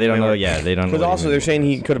 Yeah, they don't know. Yeah, they don't know. Because also they're saying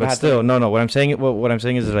he could have had. Still, no. What I'm saying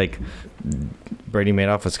is like Bernie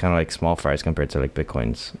Madoff was kind of like small fries compared to like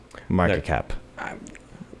Bitcoin's market cap.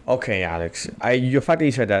 Okay, Alex. The fact that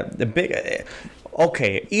you said that the big.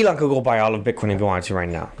 Okay, Elon could go buy all of Bitcoin and go on to right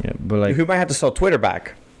now. Yeah, but like he might have to sell Twitter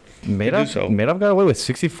back. Madoff got away with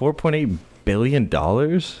 $64.8 billion.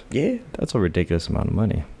 Yeah, that's a ridiculous amount of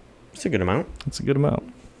money. It's a good amount. It's a good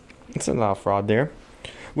amount. It's a lot of fraud there.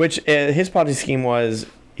 Which his Ponzi scheme was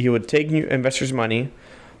he would take new investors' money,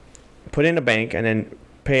 put it in a bank, and then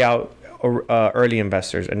pay out early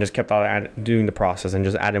investors, and just kept on doing the process and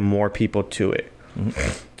just added more people to it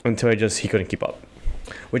until he couldn't keep up.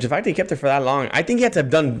 Which the fact that he kept it for that long, I think he had to have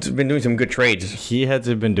been doing some good trades. He had to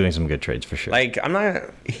have been doing some good trades for sure. Like I'm not.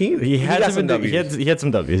 He had some W's. He had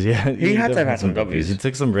some W's. Yeah, he had to have had some W's. He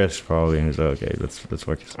took some risks probably, and he was like, okay, let's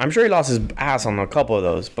work. I'm sure he lost his ass on a couple of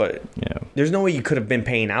those, but yeah, there's no way you could have been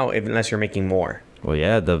paying out unless you're making more. Well,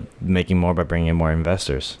 yeah, the making more by bringing in more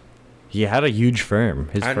investors. He had a huge firm.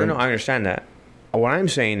 I don't know. I understand that. What I'm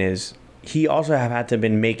saying is he also had to have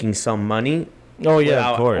been making some money. Oh yeah,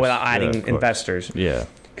 of course. Without adding investors. Yeah.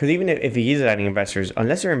 Because even if he is adding investors,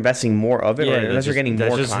 unless they're investing more of it, or unless they're getting more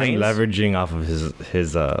clients, leveraging off of his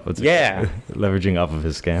leveraging off of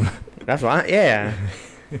his scam. That's why, yeah.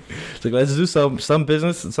 It's like let's do some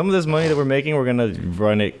business. Some of this money that we're making, we're gonna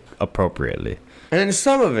run it appropriately, and then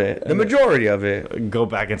some of it, the majority of it, go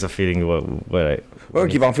back into feeding or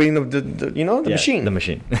keep on feeding the machine. The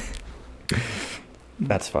machine.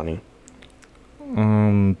 That's funny.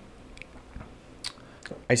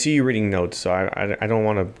 I see you reading notes, so I don't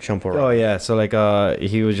want to jump around. Oh yeah, so like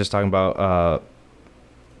he was just talking about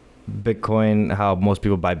Bitcoin, how most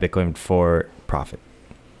people buy Bitcoin for profit.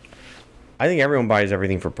 I think everyone buys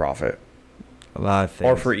everything for profit. A lot of things.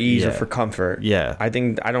 Or for ease or for comfort. Yeah.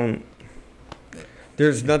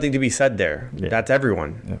 There's nothing to be said there. Yeah. That's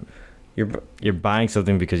everyone. Yeah. You're buying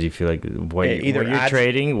something because you feel like what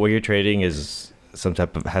you're trading is has some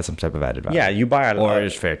type of added value. Yeah, you buy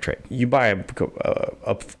it's fair trade. You buy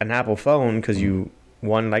an Apple phone because you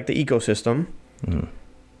like the ecosystem,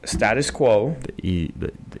 status quo, the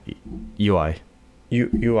UI,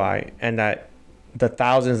 and that the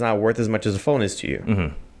 $1,000 is not worth as much as the phone is to you.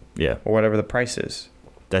 Mm-hmm. Yeah, or whatever the price is.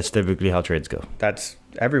 That's typically how trades go. That's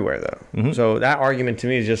everywhere though. Mm-hmm. So that argument to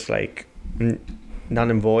me is just like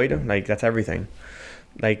null and void. Like that's everything.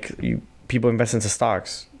 Like people invest into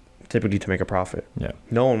stocks typically to make a profit. Yeah.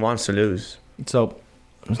 No one wants to lose. So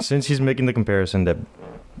since he's making the comparison that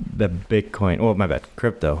Bitcoin,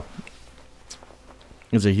 crypto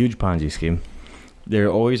is a huge Ponzi scheme, there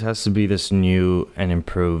always has to be this new and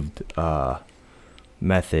improved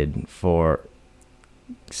method for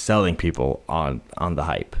selling people on the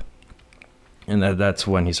hype. And that's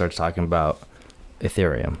when he starts talking about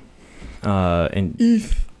Ethereum. And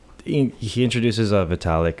he introduces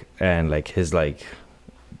Vitalik and like his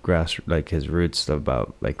his roots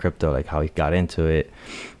about like crypto, like how he got into it,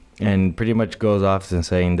 and pretty much goes off and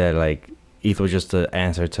saying that like ETH was just the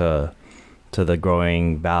answer to to the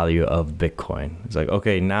growing value of Bitcoin. It's like,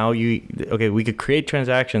 okay, now we could create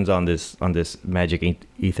transactions on this magic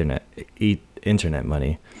internet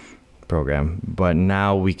money program, but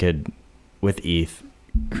now we could, with ETH,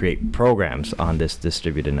 create programs on this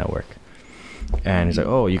distributed network. And he's like,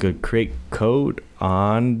 oh, you could create code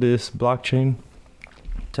on this blockchain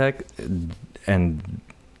tech, and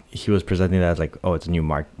he was presenting that as like, oh, it's a new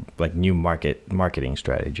marketing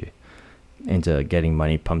strategy into getting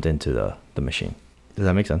money pumped into the machine. Does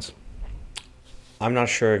that make sense? I'm not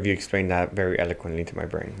sure if you explained that very eloquently to my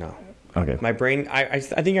brain. No. Okay. My brain, I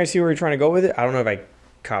think I see where you're trying to go with it. I don't know if I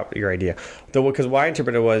caught your idea. Though, because what I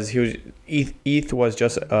interpreted was ETH was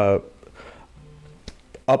just a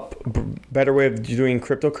better way of doing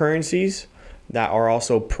cryptocurrencies that are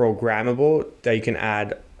also programmable, that you can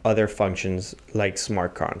add other functions like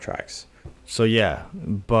smart contracts. So yeah,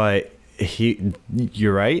 but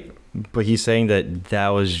you're right. But he's saying that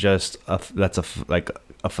was just a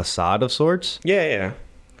facade of sorts. Yeah.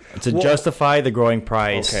 To justify the growing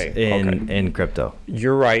price in crypto.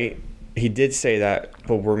 You're right. He did say that,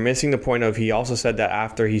 but we're missing the point of, he also said that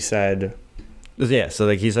after he said... Yeah, so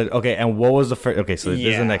like he said, okay, and what was the first... Okay, so this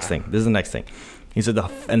is the next thing. He said,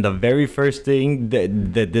 the very first thing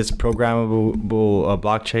that this programmable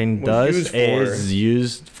blockchain does is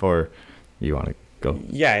used for... You want to go?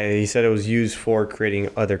 Yeah, he said it was used for creating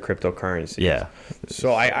other cryptocurrencies. Yeah.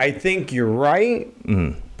 So I think you're right,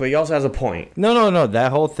 but he also has a point. No.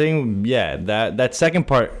 That whole thing, yeah, that second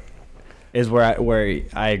part is where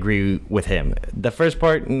I agree with him. The first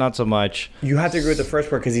part, not so much. You have to agree with the first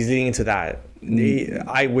part because he's leading into that.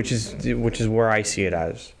 Which is where I see it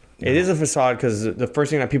as. It is a facade because the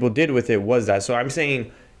first thing that people did with it was that. So I'm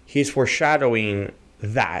saying he's foreshadowing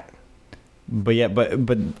that. But yeah, but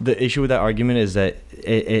the issue with that argument is that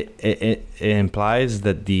it implies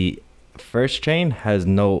that the first chain has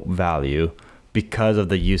no value because of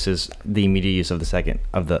the immediate use of the second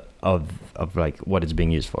of like what it's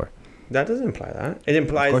being used for. That doesn't imply that. It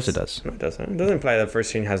implies... Of course it does. No, it doesn't. It doesn't imply that the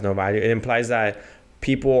first chain has no value. It implies that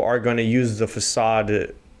people are going to use the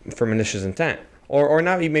facade for malicious intent. Or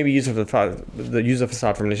not maybe use the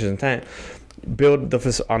facade for malicious intent. Build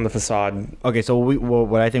on the facade. Okay, so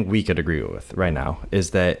what I think we could agree with right now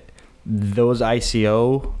is that those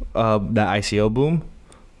ICO, that ICO boom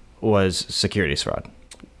was securities fraud.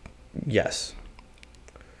 Yes.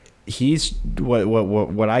 He's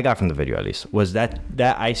what I got from the video, at least, was that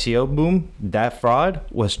ICO boom, that fraud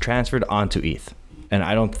was transferred onto ETH, and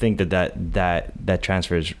I don't think that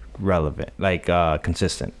transfer is relevant, like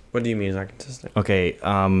consistent. What do you mean it's not consistent? Okay,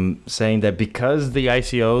 saying that because the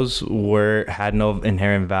ICOs had no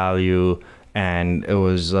inherent value, and it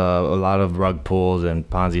was a lot of rug pulls and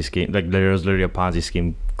Ponzi scheme, like there was literally a Ponzi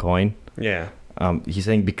scheme coin. Yeah. He's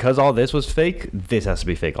saying because all this was fake, this has to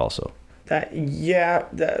be fake also. Fair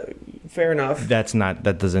enough. That's not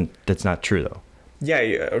true though.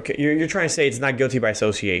 Yeah, okay. You're trying to say it's not guilty by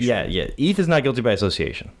association. Yeah. ETH is not guilty by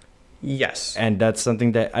association. Yes. And that's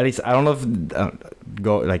something that, at least, I don't know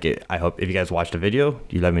if I hope if you guys watched the video,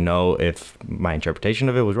 you let me know if my interpretation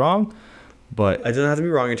of it was wrong. But it doesn't have to be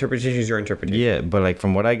wrong. Interpretation is your interpretation. Yeah, but like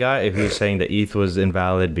from what I got, if he was saying that ETH was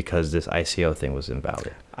invalid because this ICO thing was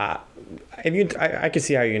invalid. I could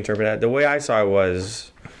see how you interpret that. The way I saw it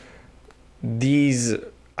was, these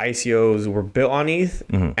ICOs were built on ETH,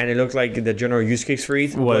 and it looked like the general use case for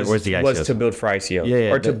ETH was to build for ICOs.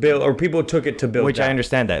 Yeah, or people took it to build. Which I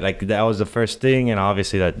understand that. Like that was the first thing, and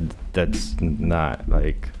obviously that's not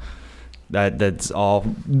like that. That's all.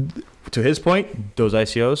 To his point, those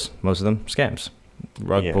ICOs, most of them scams,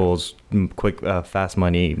 rug pulls, quick, fast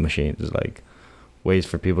money machines, like ways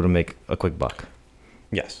for people to make a quick buck.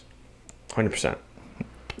 Yes, 100%.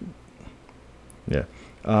 Yeah.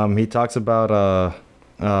 He talks about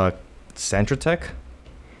Centratech,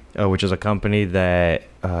 which is a company that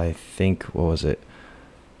I think, what was it?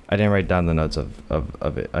 I didn't write down the notes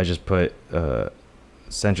of it. I just put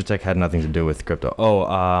Centratech had nothing to do with crypto.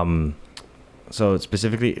 So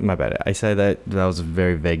specifically, my bad. I said that was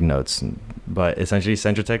very vague notes, but essentially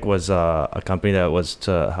Centratech was a company that was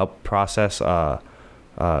to help process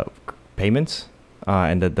payments,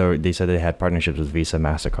 and that they said they had partnerships with Visa,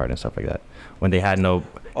 MasterCard, and stuff like that. When they had no...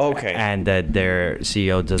 Okay. And that their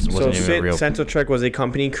CEO wasn't even real. Centratech was a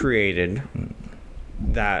company created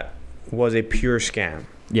that was a pure scam.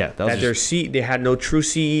 Yeah, they had no true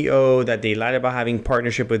CEO, that they lied about having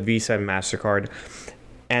partnership with Visa and MasterCard.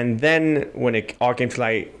 And then when it all came to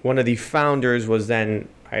light, one of the founders was then,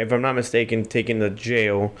 if I'm not mistaken, taken to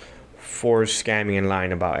jail for scamming and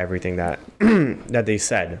lying about everything that that they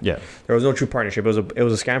said. Yeah, there was no true partnership. It was a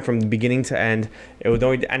scam from beginning to end. It was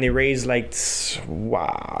only, and they raised like $6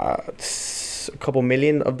 a couple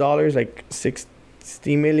million of dollars, like $60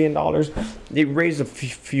 million. They raised a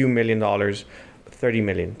few million dollars, 30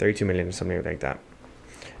 million, 32 million, or something like that.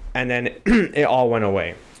 And then it all went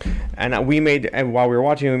away. And while we were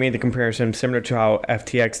watching, we made the comparison similar to how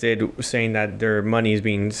FTX did, saying that their money is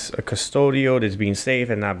being custodial, it's being safe,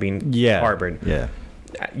 and not being harbored. Yeah,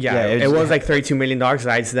 it was like $32 million.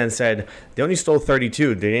 I then said they only stole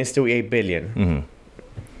 32. They didn't steal 8 billion. Mm-hmm.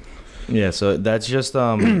 Yeah, so that's just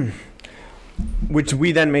which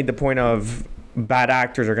we then made the point of bad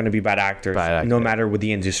actors are going to be bad actors, no matter with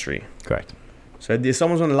the industry. Correct. So if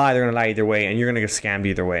someone's going to lie, they're going to lie either way, and you're going to get scammed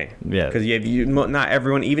either way. Yeah. Because not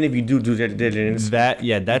everyone, even if you do due diligence. That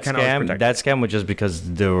scam was just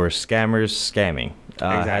because there were scammers scamming.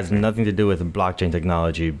 Exactly. It has nothing to do with blockchain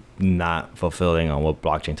technology not fulfilling on what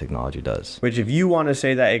blockchain technology does. Which, if you want to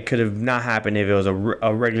say that it could have not happened if it was a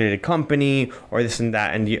regulated company or this and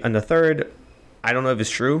that, and the third, I don't know if it's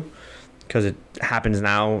true because it happens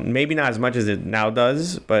now. Maybe not as much as it now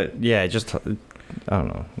does, but yeah, I don't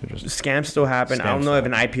know. Scams still happen. I don't know if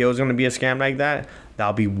an IPO is going to be a scam like that.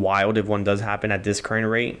 That'll be wild if one does happen at this current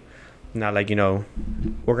rate. Not like, we're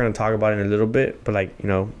going to talk about it in a little bit, but like,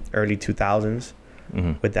 early 2000s.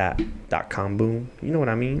 Mm-hmm. With that .com boom, you know what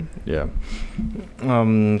I mean? Yeah.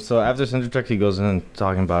 So after Central he goes in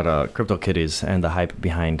talking about CryptoKitties and the hype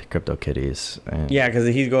behind CryptoKitties. And yeah, because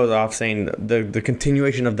he goes off saying the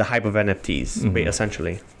continuation of the hype of NFTs, mm-hmm.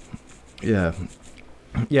 essentially. Yeah.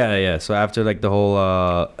 Yeah. So after like the whole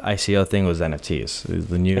ICO thing was NFTs,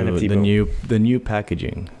 the new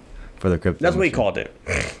packaging for the crypto. That's what he called it.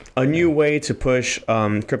 A new way to push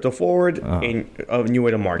crypto forward, and a new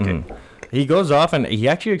way to market. Mm-hmm. He goes off and he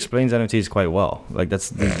actually explains NFTs quite well. Like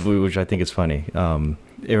that's which I think is funny.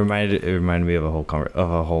 It reminded me of a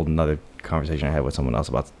whole another conversation I had with someone else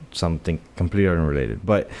about something completely unrelated.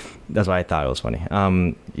 But that's why I thought it was funny.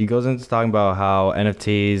 He goes into talking about how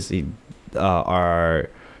NFTs are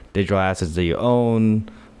digital assets that you own,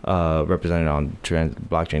 represented on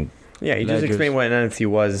blockchain. Yeah, he just explained what an NFT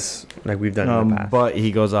was, like we've done in the past. But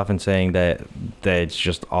he goes off and saying that it's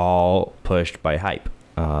just all pushed by hype.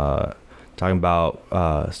 Talking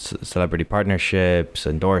about celebrity partnerships,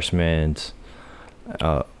 endorsements,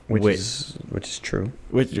 which is true.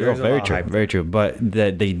 Very true. But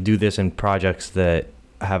that they do this in projects that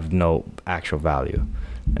have no actual value,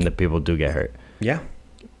 and that people do get hurt. Yeah,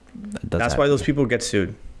 that's why those people get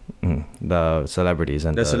sued. Mm-hmm. The celebrities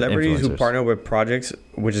and the celebrities who partner with projects,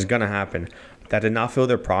 which is gonna happen, that did not fulfill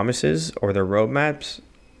their promises or their roadmaps,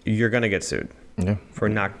 you're gonna get sued. Yeah, for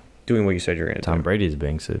not doing what you said you're gonna do. Tom Brady is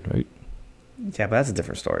being sued, right? Yeah, but that's a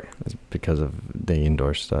different story. It's because they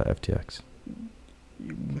endorsed FTX.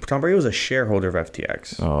 Tom Brady was a shareholder of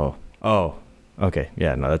FTX. Oh, okay.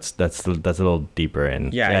 Yeah, no, that's a little deeper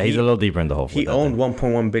in. Yeah, he's a little deeper in the hole. He owned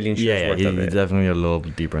 1.1 billion shares worth of it. He's definitely a little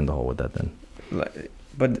deeper in the hole with that then.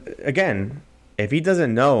 But again, if he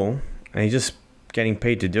doesn't know and he's just getting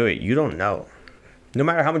paid to do it, you don't know. No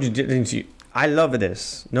matter how much due diligence I love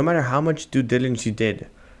this. No matter how much due diligence you did,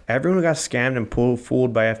 everyone got scammed and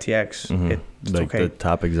fooled by FTX. Mm-hmm. It's like okay. The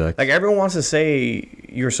top exec. Like everyone wants to say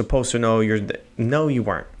you're supposed to know. No, you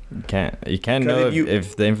weren't. You can't know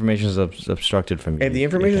if the information is obstructed from you. If the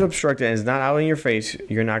information is obstructed and it's not out in your face,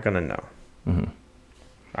 you're not gonna know.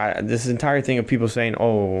 Mm-hmm. This entire thing of people saying,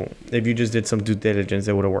 "Oh, if you just did some due diligence,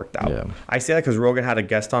 it would have worked out." Yeah. I say that because Rogan had a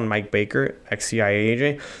guest on, Mike Baker, ex-CIA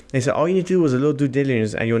agent. They said all you need to do was a little due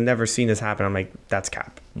diligence, and you'll never see this happen. I'm like, that's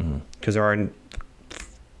cap, because there are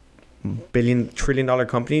trillion-dollar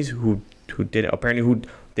companies who did it. Apparently,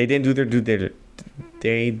 they didn't do their due diligence.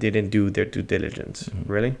 They didn't do their due diligence.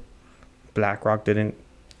 Mm-hmm. Really? BlackRock didn't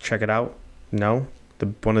check it out? No?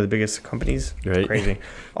 One of the biggest companies? Right. Crazy.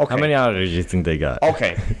 Okay. How many auditors do you think they got?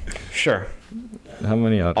 Okay. Sure. How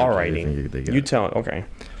many auditors do you think they got? You tell. Okay.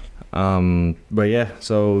 But yeah,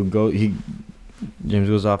 so James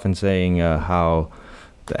goes off and saying how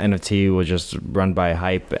the NFT was just run by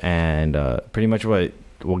hype and pretty much what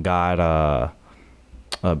got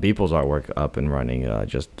Beeple's artwork up and running,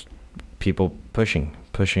 just people pushing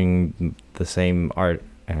the same art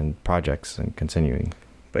and projects and continuing.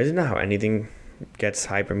 But isn't that how anything gets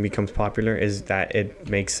hype and becomes popular? Is that it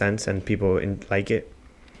makes sense and people like it?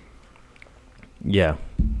 Yeah.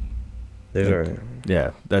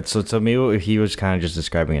 Yeah. That's so to me. He was kind of just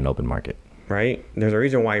describing an open market, right? There's a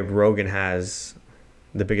reason why Rogan has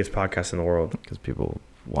the biggest podcast in the world, because people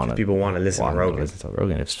want to listen to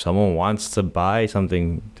Rogan. If someone wants to buy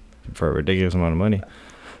something for a ridiculous amount of money,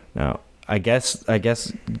 now I guess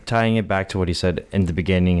tying it back to what he said in the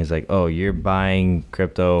beginning is like, oh, you're buying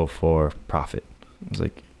crypto for profit. It's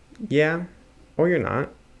like, yeah, or you're not.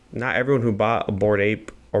 Not everyone who bought a Bored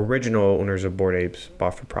Ape original owners of Bored Apes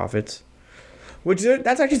bought for profits.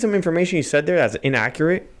 That's actually some information you said there that's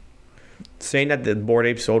inaccurate. Saying that the Bored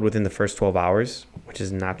Apes sold within the first 12 hours, which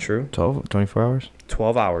is not true. 24 hours?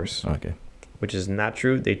 12 hours. Okay. Which is not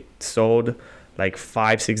true. They sold like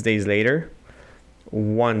 5-6 days later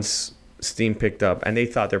once Steam picked up, and they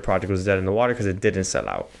thought their project was dead in the water because it didn't sell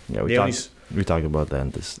out. Yeah, we talked about that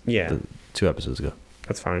in 2 episodes ago.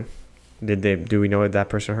 That's fine. Do we know if that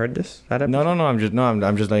person heard that episode? No. I'm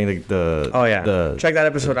just letting check that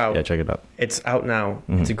episode out. Yeah, check it out. It's out now.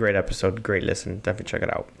 It's a great episode. Great listen. Definitely check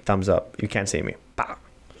it out. Thumbs up. You can't see me. Bah.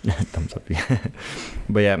 Thumbs up.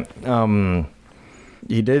 But yeah,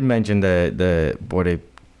 he did mention that the Bored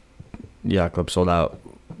Ape Yacht Club sold out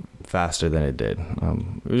faster than it did.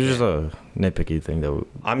 It was just a nitpicky thing that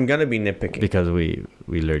I'm gonna be nitpicking because we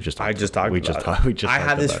literally just talked. I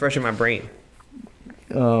have this fresh in my brain.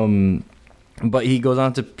 But he goes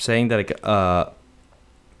on to saying that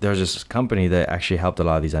there's this company that actually helped a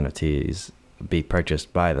lot of these NFTs be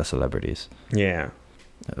purchased by the celebrities. Yeah.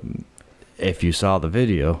 If you saw the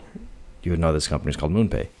video, you would know this company is called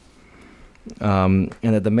MoonPay. And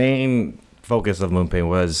that the main focus of MoonPay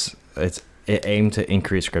was it aimed to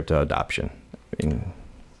increase crypto adoption.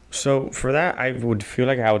 So for that, I would feel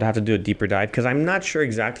like I would have to do a deeper dive because I'm not sure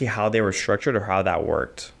exactly how they were structured or how that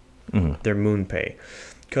worked. Their MoonPay,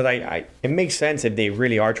 because it makes sense if they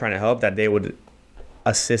really are trying to help that they would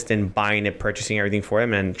assist in buying it, purchasing everything for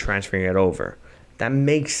them, and transferring it over. That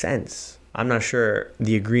makes sense. I'm not sure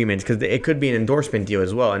the agreements because it could be an endorsement deal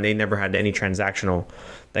as well, and they never had any transactional.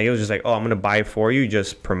 Like it was just like, oh, I'm gonna buy it for you,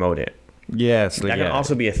 just promote it. Yes, that can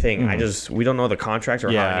also be a thing. We don't know the contract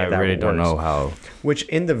or how any of that I really works. don't know how. Which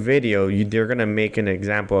in the video, they're gonna make an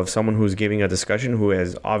example of someone who's giving a discussion who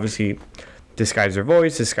has obviously disguised their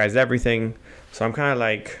voice, disguised everything. So I'm kind of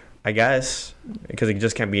like, I guess, because it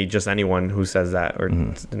just can't be just anyone who says that, or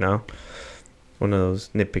one of those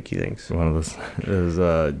nitpicky things. One of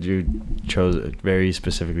those you chose very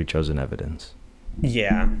specifically chosen evidence.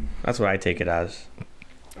 Yeah, that's what I take it as.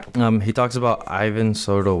 He talks about Ivan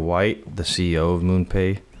Soto White, the CEO of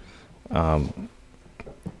MoonPay,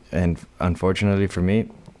 and unfortunately for me,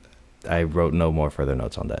 I wrote no more further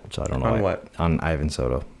notes on that, so I don't know on Ivan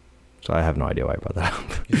Soto. So I have no idea why I brought that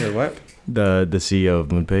up. You said what? The CEO of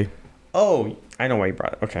MoonPay. Oh, I know why you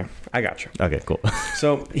brought it. Okay, I got you. Okay, cool.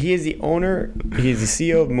 So he is the owner. He is the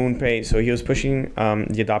CEO of MoonPay. So he was pushing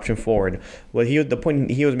the adoption forward. Well, the point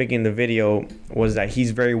he was making in the video was that he's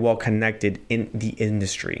very well connected in the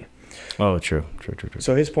industry. Oh, true.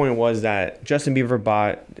 So his point was that Justin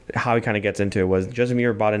Bieber how he kind of gets into it was Justin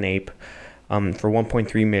Bieber bought an ape for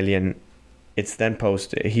 1.3 million. It's then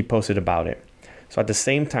he posted about it. So at the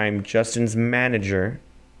same time, Justin's manager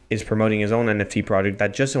is promoting his own NFT project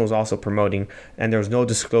that Justin was also promoting, and there was no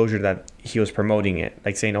disclosure that he was promoting it,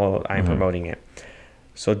 like saying, oh, I'm promoting it.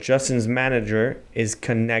 So Justin's manager is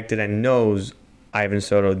connected and knows Ivan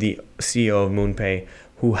Soto, the CEO of MoonPay,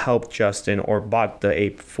 who helped Justin or bought the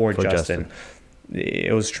ape for Justin.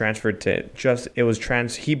 It was transferred to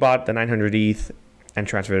he bought the 900 ETH and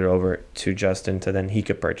transferred it over to Justin so then he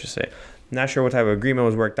could purchase it. Not sure what type of agreement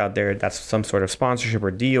was worked out there. That's some sort of sponsorship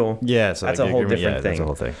or deal. Yeah, so that's a whole different thing. That's a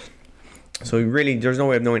whole thing. So really, there's no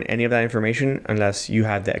way of knowing any of that information unless you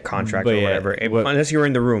had that contract or whatever. Unless you were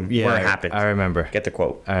in the room where it happened. I remember. Get the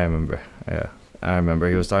quote. I remember. Yeah, I remember.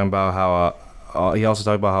 He was talking about how he also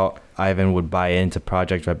talked about how Ivan would buy into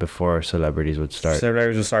projects right before celebrities would start.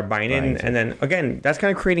 Celebrities would start buying in, and then again, that's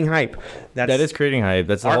kind of creating hype. That is creating hype.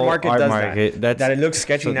 That's the art whole market art does market. That it looks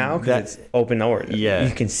sketchy now because it's open order. Yeah,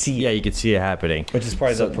 you can see it. Yeah, you can see it happening. Which is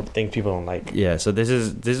probably the thing people don't like. Yeah, so this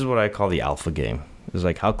is what I call the alpha game. It's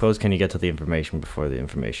like how close can you get to the information before the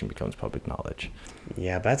information becomes public knowledge?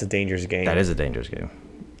 Yeah, but that's a dangerous game. That is a dangerous game.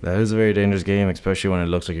 That is a very dangerous game, especially when it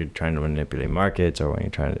looks like you're trying to manipulate markets or when you're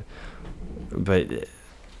trying to. But it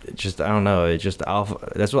just I don't know. It's just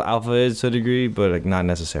alpha. That's what alpha is to a degree, but like not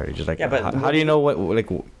necessarily. Just like how do you know what like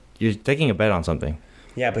you're taking a bet on something?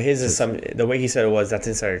 Yeah, but his is the way he said it was that's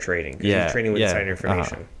insider trading. Yeah, he's trading with insider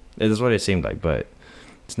information. That's what it seemed like, but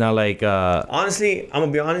it's not like. Honestly, I'm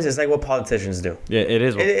gonna be honest. It's like what politicians do. Yeah, it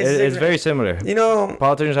is. It's very similar. You know,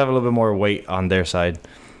 politicians have a little bit more weight on their side.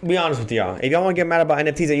 Be honest with y'all. If y'all want to get mad about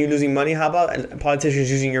NFTs and you losing money, how about politicians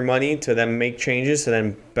using your money to then make changes to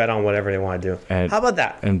then bet on whatever they want to do? How about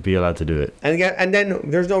that? And be allowed to do it. And then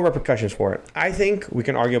there's no repercussions for it. I think we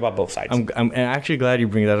can argue about both sides. I'm actually glad you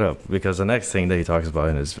bring that up because the next thing that he talks about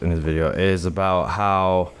in his video is about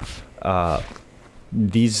how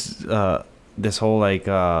this whole like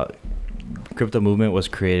crypto movement was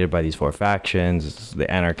created by these four factions: the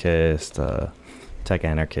anarchist, tech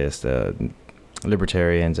anarchist,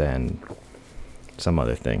 libertarians, and some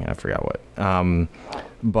other thing. I forgot what.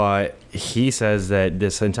 But he says that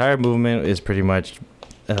this entire movement is pretty much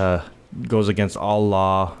goes against all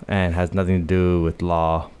law and has nothing to do with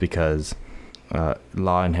law because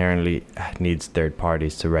law inherently needs third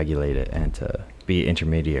parties to regulate it and to be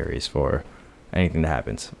intermediaries for anything that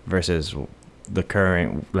happens versus the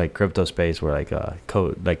current like crypto space where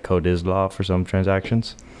code is law for some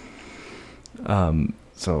transactions.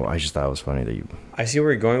 So I just thought it was funny that you. I see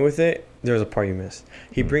where you're going with it. There was a part you missed.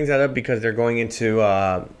 He brings that up because they're going into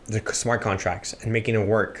the smart contracts and making it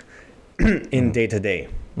work in day to day.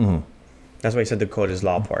 That's why he said the code is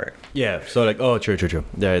law part. Yeah. So like, oh, true.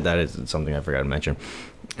 Yeah, that is something I forgot to mention.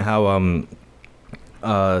 How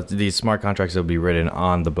these smart contracts that will be written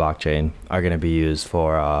on the blockchain are going to be used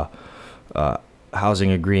for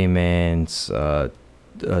housing agreements,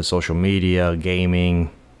 social media, gaming,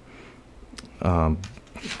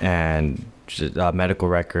 and medical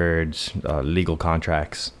records, legal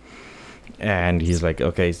contracts. And he's like,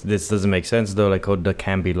 okay, this doesn't make sense though. Like, code that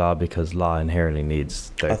can be law because law inherently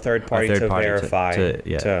needs a third party to verify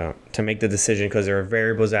to make the decision because there are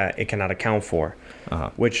variables that it cannot account for.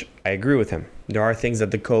 Which I agree with him. There are things that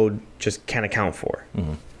the code just can't account for.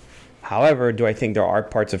 However, do I think there are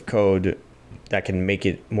parts of code that can make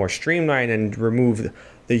it more streamlined and remove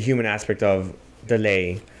the human aspect of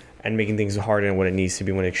delay and making things harder than what it needs to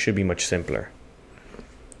be when it should be much simpler?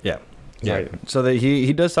 Yeah. Right. So that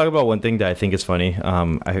he does talk about one thing that I think is funny.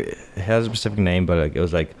 It has a specific name, but it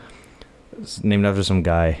was like it's named after some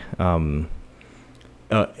guy.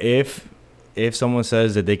 If someone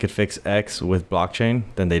says that they could fix X with blockchain,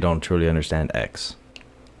 then they don't truly understand X.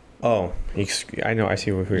 Oh, I know. I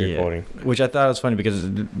see who you're quoting. Which I thought was funny because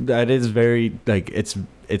that is very like it's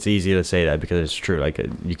easy to say that because it's true. Like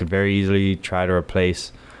you could very easily try to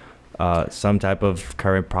replace some type of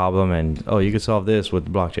current problem and you could solve this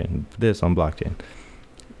with blockchain, this on blockchain.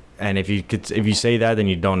 And if you say that, then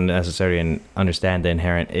you don't necessarily understand the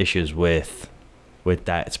inherent issues with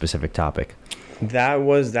that specific topic.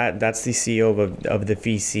 That's the CEO of the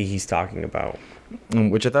VC he's talking about.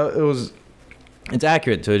 Which I thought it's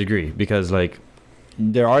accurate to a degree because like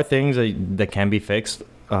there are things that can be fixed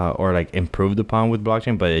or like improved upon with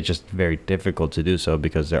blockchain, but it's just very difficult to do so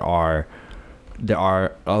because there are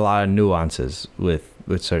a lot of nuances with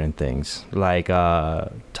certain things like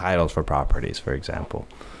titles for properties, for example.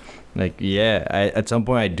 Like at some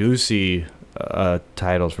point I do see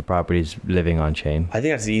titles for properties living on chain. I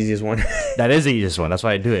think that's the easiest one. That is the easiest one. That's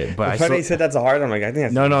why I do it. But he said that's a hard one. I'm like, I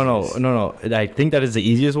think that's no. I think that is the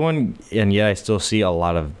easiest one, and yet I still see a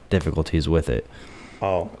lot of difficulties with it.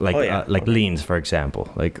 Like liens, for example.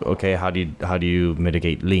 Like, okay, how do you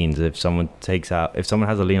mitigate liens if someone has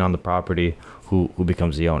a lien on the property? Who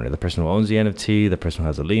becomes the owner? The person who owns the NFT, the person who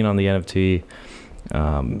has a lien on the NFT.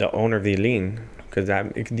 The owner of the lien, because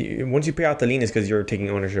once you pay out the lien, is because you're taking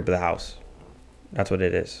ownership of the house. That's what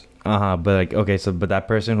it is. But like, okay, but that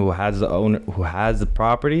person who has the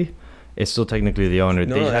property is still technically the owner.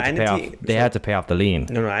 They had to pay off the lien.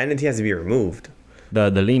 No, NFT has to be removed. The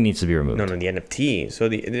lien needs to be removed. No, the NFT. So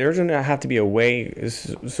there's gonna have to be a way.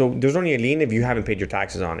 So there's only a lien if you haven't paid your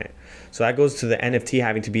taxes on it. So that goes to the NFT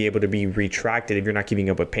having to be able to be retracted if you're not keeping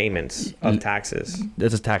up with payments of taxes.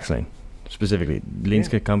 That's a tax lien, specifically. Liens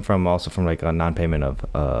could come from like a non-payment of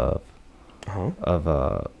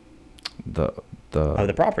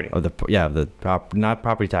the property. Not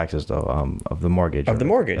property taxes though. Of the mortgage. Of the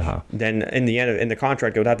mortgage. Then in the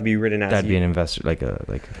contract it would have to be written as. That'd be an investor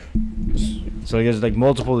So there's like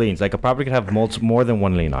multiple liens. Like a property could have more than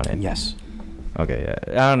one lien on it. Yes. Okay, yeah.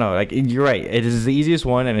 I don't know. Like you're right. It is the easiest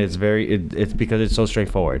one, and it's it's because it's so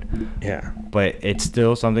straightforward. Yeah. But it's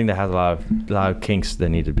still something that has a lot of kinks that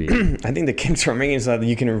need to be. I think the kinks are making so that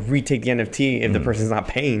you can retake the NFT if the person's not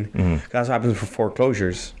paying. That's what happens for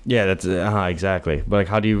foreclosures. Yeah, that's exactly. But like,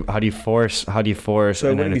 how do you force? So it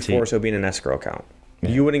wouldn't be forced. It would be in an escrow account.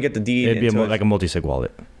 Yeah. You wouldn't get the deed. It'd be like a multi-sig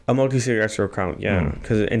wallet. A multi-sig escrow account, yeah.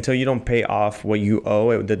 Because until you don't pay off what you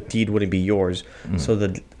owe, the deed wouldn't be yours. So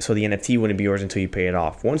the NFT wouldn't be yours until you pay it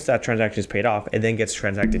off. Once that transaction is paid off, it then gets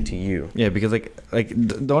transacted to you. Yeah, because like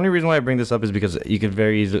the only reason why I bring this up is because you could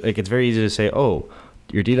it's very easy to say, oh,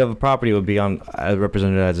 your deed of a property would be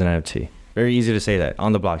represented as an NFT. Very easy to say that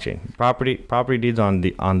on the blockchain. Property deeds on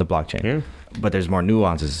the blockchain. Yeah. But there's more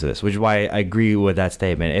nuances to this, which is why I agree with that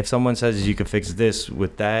statement. If someone says you could fix this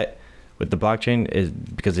with that, with the blockchain, is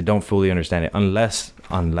because they don't fully understand it, unless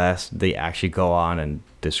they actually go on and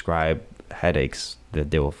describe headaches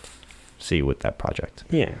that they will see with that project.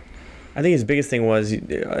 Yeah. I think his biggest thing was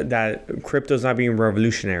that crypto's not being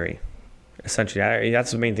revolutionary. Essentially,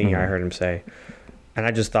 that's the main thing I heard him say. And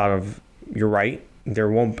I just thought of, you're right. there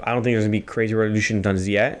won't. I don't think there's gonna be crazy revolution done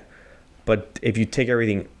yet. But if you take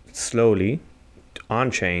everything slowly,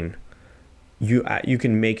 on chain, you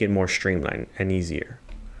can make it more streamlined and easier.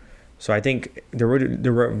 So I think the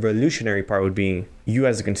revolutionary part would be you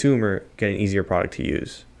as a consumer get an easier product to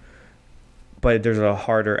use. But there's a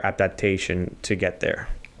harder adaptation to get there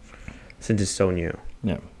since it's so new.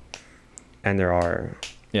 Yeah. And there are.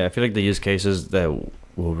 Yeah, I feel like the use cases that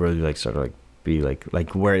will really like sort of like be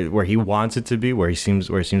like where he wants it to be, where it seems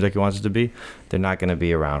like he wants it to be, they're not going to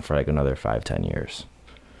be around for like another 5-10 years.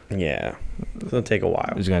 Yeah, it'll take a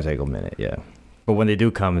while. It's going to take a minute, yeah. But when they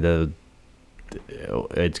do come,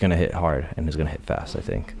 it's going to hit hard and it's going to hit fast, I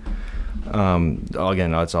think.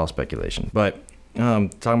 Again, it's all speculation. But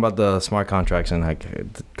talking about the smart contracts and like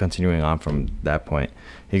continuing on from that point,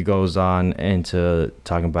 he goes on into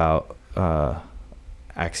talking about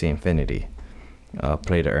Axie Infinity,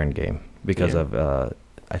 play to earn game, because of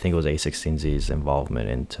I think it was A16Z's involvement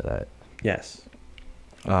into that. Yes.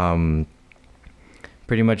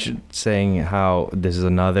 Pretty much saying how this is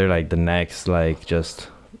another like the next like just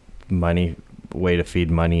money way to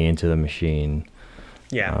feed money into the machine.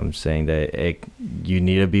 Yeah. Saying that you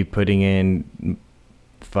need to be putting in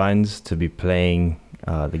funds to be playing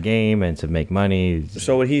the game and to make money.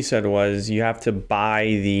 So what he said was you have to buy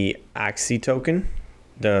the Axie token,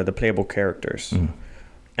 the playable characters,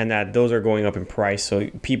 and that those are going up in price. So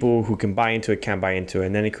people who can buy into it can buy into it,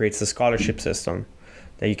 and then it creates the scholarship system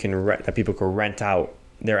that you can that people can rent out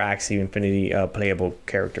their Axie Infinity playable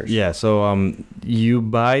characters. Yeah. So you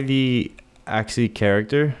buy the Axie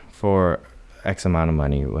character for X amount of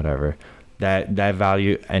money, whatever. That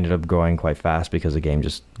value ended up growing quite fast because the game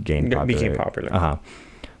just became popular.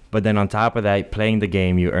 But then on top of that, playing the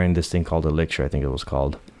game, you earn this thing called Elixir. I think it was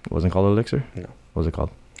called. It wasn't called Elixir? No. What was it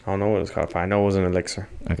called? I don't know what it was called. I know it was an Elixir.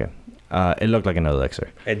 Okay. It looked like an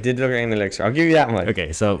Elixir. It did look like an Elixir. I'll give you that one.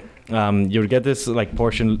 Okay, so you would get this like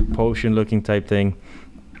potion looking type thing.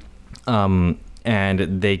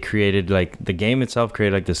 And they created like the game itself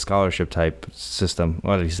created like this scholarship type system,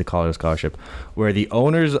 or at least they call it a scholarship, where the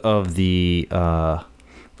owners of the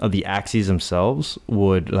Axies themselves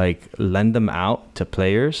would like lend them out to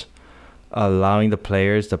players, allowing the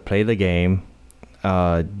players to play the game,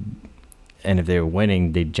 and if they're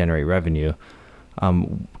winning, they generate revenue,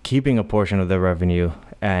 keeping a portion of the revenue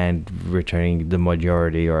and returning the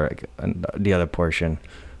majority or like, the other portion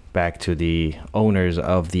back to the owners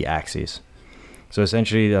of the Axies. So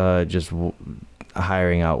essentially, just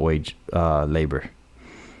hiring out wage labor,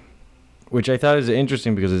 which I thought is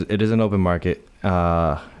interesting because it is an open market.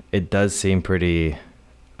 It does seem pretty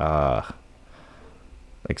like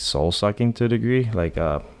soul sucking to a degree, like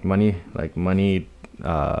money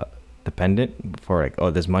dependent for like,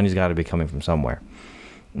 oh, this money's got to be coming from somewhere.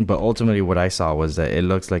 But ultimately, what I saw was that it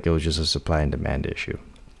looks like it was just a supply and demand issue,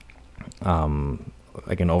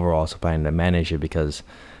 like an overall supply and demand issue, because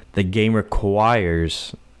the game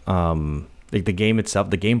requires, like the game itself,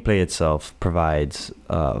 the gameplay itself provides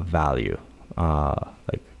value,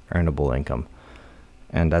 like earnable income.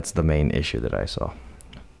 And that's the main issue that I saw.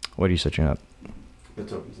 What are you searching up? The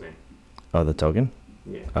token's name. Oh, the token?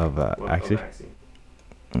 Yeah. Of Axie?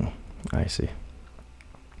 I see.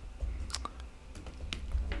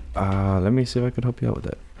 Let me see if I could help you out with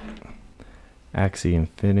that. Axie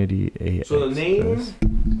Infinity AX. So the name...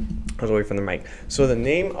 I was away from the mic. So the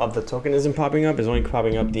name of the token isn't popping up. It's only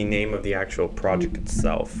popping up the name of the actual project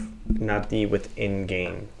itself, not the within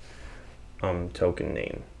game token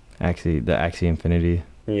name. The Axie Infinity.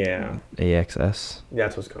 Yeah. AXS.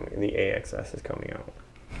 That's what's coming. The AXS is coming out,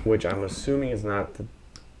 which I'm assuming is not the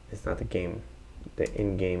game, the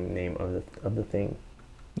in-game name of the thing.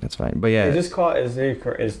 That's fine, but yeah. It's just called is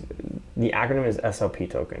the acronym is SLP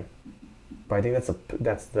token, but I think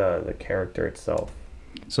that's the character itself.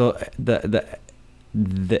 So the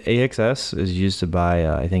AXS is used to buy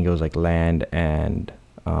I think it was like land and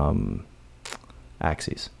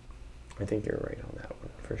Axies. I think you're right on that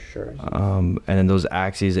one for sure. And then those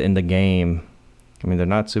Axies in the game, I mean, they're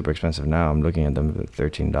not super expensive now. I'm looking at them at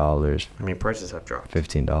 $13. I mean, prices have dropped.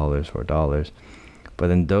 $15, $4. But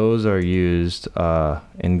then those are used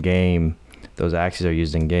in game. Those Axies are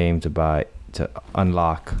used in game to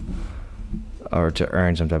unlock or to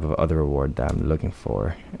earn some type of other reward that I'm looking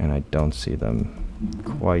for, and I don't see them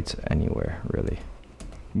quite anywhere really.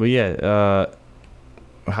 But yeah,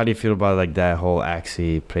 how do you feel about like that whole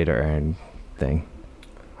Axie play to earn thing?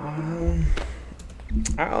 I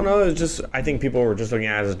don't know. It's just I think people were just looking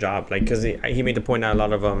at it as a job, like because he made the point that a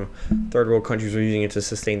lot of third world countries were using it to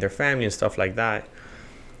sustain their family and stuff like that.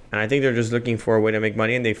 And I think they're just looking for a way to make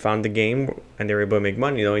money, and they found the game, and they were able to make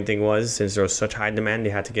money. The only thing was, since there was such high demand, they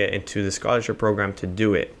had to get into the scholarship program to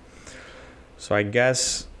do it. So I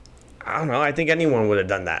guess, I don't know, I think anyone would have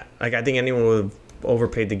done that. Like, I think anyone would have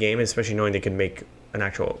overpaid the game, especially knowing they could make an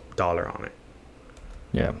actual dollar on it.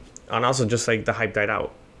 Yeah. And also, just like the hype died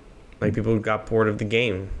out. Like, people got bored of the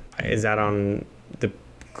game. Is that on the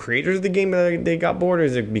creators of the game that they got bored, or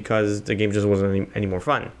is it because the game just wasn't any more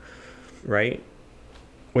fun? Right?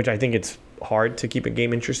 Which I think it's hard to keep a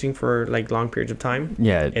game interesting for like long periods of time.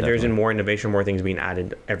 Yeah. If there isn't more innovation, more things being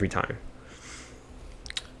added every time.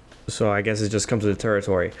 So I guess it just comes with the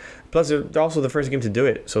territory. Plus, they're also the first game to do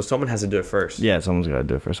it, so someone has to do it first. Yeah, someone's gotta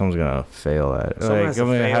do it first. Someone's gonna fail at it. Someone has to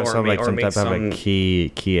fail have or some make- like or some make type of some- like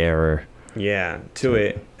key error. Yeah, to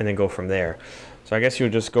it, and then go from there. So I guess you'll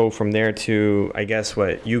just go from there to, I guess,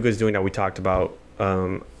 what Yuga's doing that we talked about.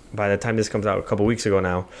 By the time this comes out a couple weeks ago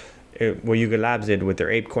now, what Yuga Labs did with their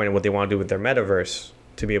ApeCoin and what they want to do with their metaverse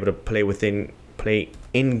to be able to play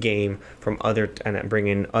in game from other and bring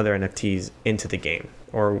in other NFTs into the game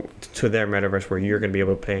or to their metaverse where you're going to be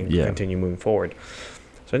able to play and continue moving forward.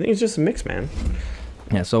 So I think it's just a mix, man.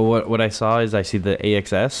 Yeah. So what I saw is I see the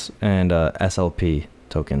AXS and SLP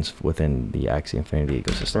tokens within the Axie Infinity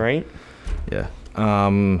ecosystem. Right? Yeah.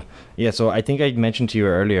 Yeah, so I think I mentioned to you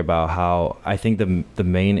earlier about how I think the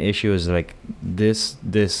main issue is like this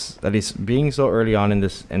at least being so early on in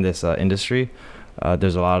this industry,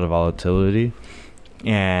 there's a lot of volatility,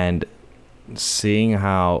 and seeing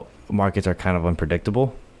how markets are kind of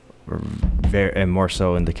unpredictable, and more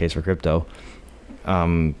so in the case for crypto.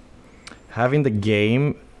 Having the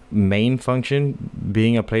game main function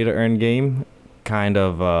being a play to earn game, kind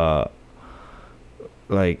of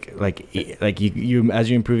like you as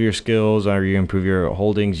you improve your skills or you improve your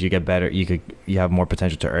holdings, you get better. You have more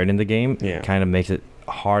potential to earn in the game. Yeah. Kind of makes it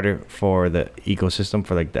harder for the ecosystem,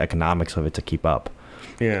 for like the economics of it to keep up.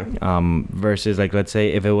 Yeah. Versus like, let's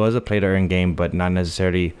say if it was a play to earn game, but not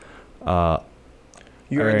necessarily.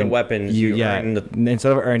 You earn the weapons. Earn the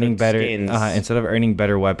instead of earning better skins. Instead of earning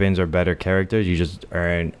better weapons or better characters, you just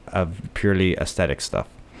earn purely aesthetic stuff.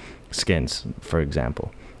 Skins, for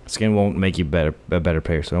example. Skin won't make you a better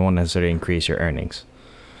player, so it won't necessarily increase your earnings.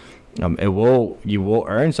 You will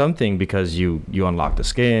earn something because you unlock the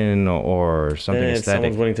skin or something then aesthetic.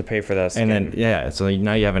 Someone's willing to pay for that skin. And then so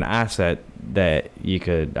now you have an asset that you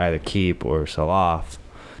could either keep or sell off,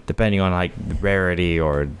 depending on like the rarity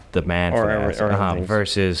or demand for that asset.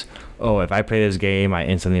 Versus, if I play this game, I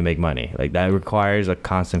instantly make money. Like that requires a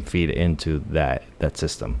constant feed into that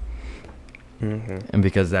system. Mm-hmm. And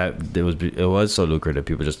because it was so lucrative,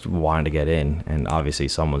 people just wanted to get in, and obviously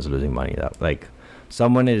someone's losing money.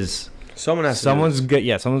 Someone's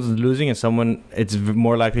losing, and it's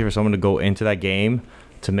more likely for someone to go into that game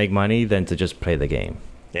to make money than to just play the game.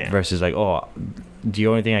 Yeah. Versus like, the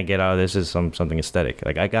only thing I get out of this is something aesthetic.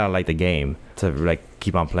 Like I gotta like the game to like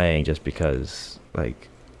keep on playing, just because like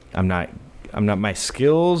I'm not my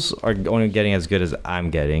skills are only getting as good as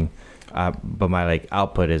I'm getting. But my like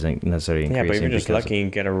output isn't necessarily increasing. Yeah, but if you're just lucky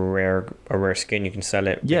and get a rare skin, you can sell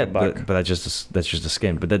it. Yeah, but that's just a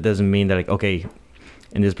skin. But that doesn't mean that like, okay,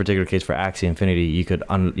 in this particular case for Axie Infinity, you could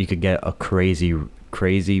get a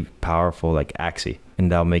crazy powerful like Axie,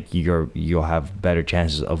 and that'll make you'll have better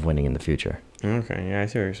chances of winning in the future. Okay, yeah, I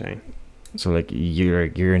see what you're saying. So like you're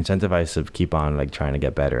incentivized to keep on like trying to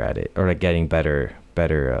get better at it, or like getting better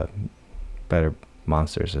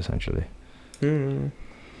monsters essentially. Mm-hmm.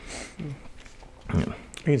 Yeah.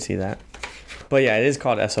 I can see that, but yeah, it is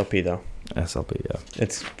called SLP though. SLP, yeah.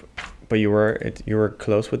 But you were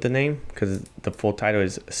close with the name because the full title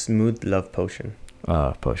is Smooth Love Potion.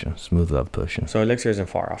 Smooth Love Potion. So Elixir isn't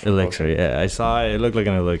far off. Elixir, potion. Yeah, I saw it. It looked like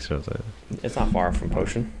an Elixir. It's not far from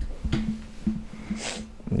Potion.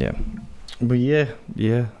 Yeah, but yeah.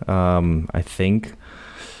 I think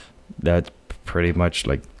that pretty much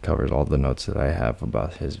like covers all the notes that I have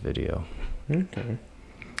about his video. Okay.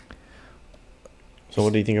 So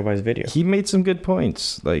what do you think about his video? He made some good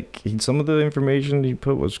points. Like some of the information he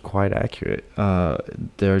put was quite accurate.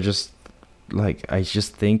 They're just like, I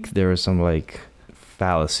just think there are some like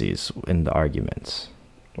fallacies in the arguments.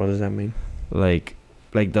 What does that mean? Like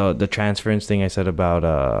the transference thing I said about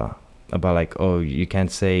like, you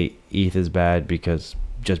can't say ETH is bad because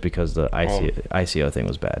the ICO thing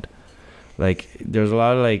was bad. Like there's a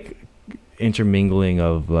lot of like intermingling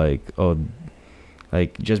of like,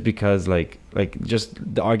 like just because like just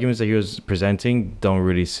the arguments that he was presenting don't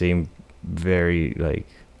really seem very like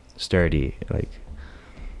sturdy. Like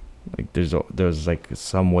there's like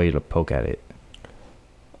some way to poke at it.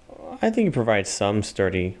 I think he provides some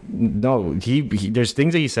sturdy. No, he there's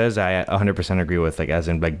things that he says I 100% agree with, like as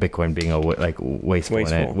in like Bitcoin being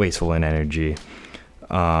wasteful in energy.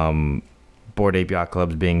 Bored Ape Yacht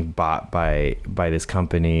Club's being bought by this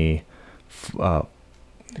company. And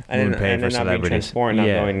then not being transparent, not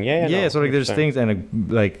going, no, so like there's 100%. things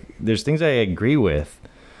there's things I agree with,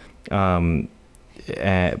 but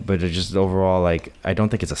it's just overall like I don't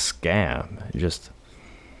think it's a scam.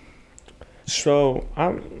 So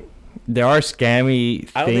There are scammy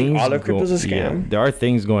things. I don't think all of crypto's a scam. Yeah, there are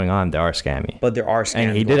things going on that are scammy. But there are scams.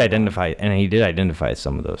 And he did identify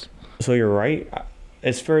some of those. So you're right.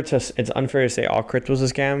 It's unfair to say all crypto's a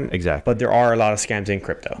scam. Exactly. But there are a lot of scams in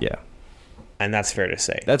crypto. Yeah. And that's fair to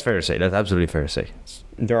say. That's fair to say. That's absolutely fair to say.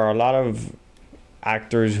 There are a lot of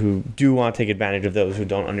actors who do want to take advantage of those who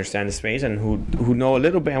don't understand the space and who know a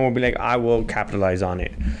little bit and will be like, I will capitalize on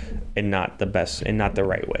it in not the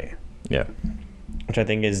right way. Yeah. Which I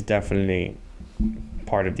think is definitely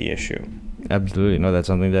part of the issue. Absolutely. No, that's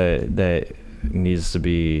something that needs to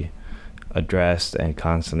be addressed and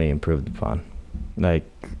constantly improved upon. Like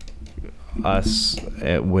us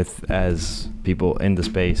as people in the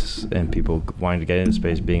space and people wanting to get into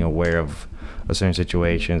space, being aware of certain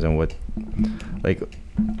situations and what, like,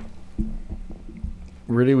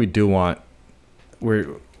 really we do want,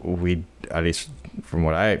 we at least from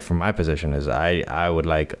my position is I would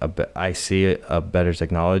like I see a better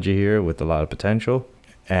technology here with a lot of potential,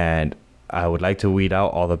 and I would like to weed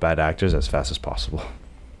out all the bad actors as fast as possible.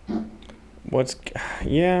 But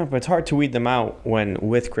it's hard to weed them out when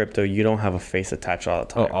with crypto you don't have a face attached all the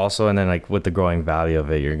time. Oh, also, and then like with the growing value of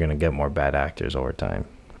it, you're gonna get more bad actors over time.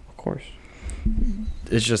 Of course.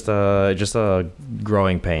 It's just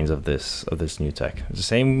growing pains of this new tech. It's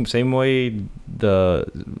the same way the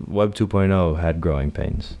Web 2.0 had growing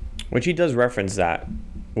pains. Which he does reference that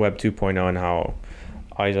Web 2.0 and how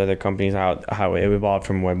all these other companies how it evolved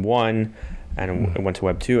from Web 1 and it went to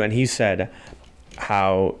Web 2, and he said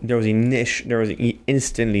how there was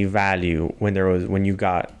instantly value when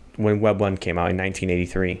Web 1 came out in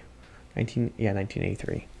 1983.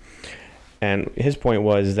 1983. And his point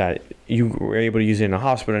was that you were able to use it in a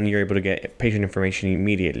hospital and you're able to get patient information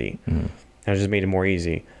immediately. And it just made it more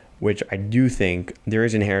easy, which I do think there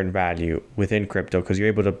is inherent value within crypto because you're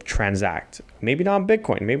able to transact. Maybe not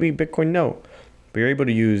Bitcoin, maybe Bitcoin no, but you're able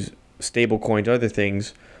to use stable coins, other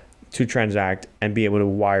things to transact and be able to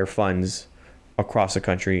wire funds across the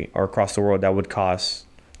country or across the world that would cost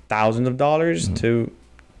thousands of dollars to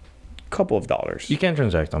a couple of dollars. You can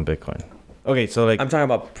transact on Bitcoin. Okay, so like I'm talking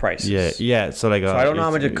about prices. Yeah. So like, so I don't know how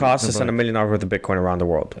much it costs to send $1 million worth of Bitcoin around the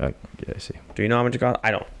world. Yeah, I see. Do you know how much it costs? I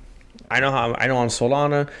don't. I know on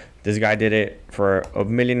Solana, this guy did it for $1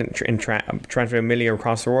 million transfer $1 million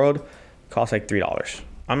across the world. Costs like $3.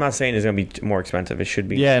 I'm not saying it's gonna be more expensive. It should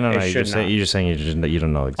be. Yeah, no. You're just saying you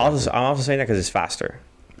don't know exactly. I'm also saying that because it's faster.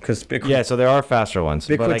 Because Bitcoin. Yeah, so there are faster ones.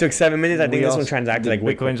 Bitcoin took 7 minutes. I think this one transacted like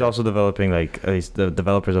Bitcoin's also developing, like at least the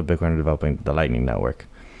developers of Bitcoin are developing the Lightning Network,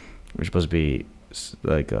 which is supposed to be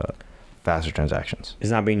like faster transactions. It's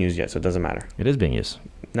not being used yet, so it doesn't matter. It is being used.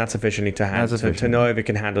 Not sufficiently to know if it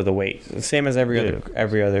can handle the weight. Same as every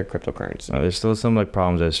other cryptocurrency. There's still some like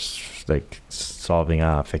problems that's like solving,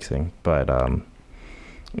 fixing, but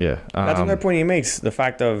yeah. That's another point he makes. The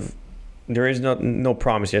fact of there is no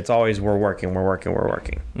promise yet. It's always we're working,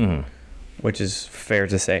 which is fair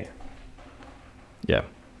to say. Yeah.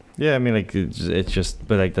 I mean, like it's just,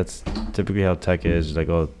 but like that's typically how tech is. Like,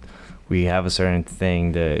 oh, we have a certain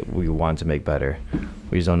thing that we want to make better.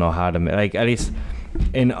 We just don't know how to make. Like at least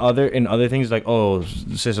in other things, like oh,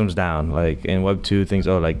 systems down. Like in Web 2 things,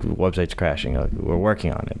 oh, like websites crashing. Like, we're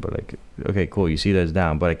working on it, but like okay, cool. You see that's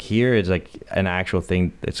down, but like here it's like an actual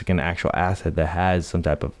thing. It's like an actual asset that has some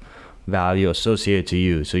type of value associated to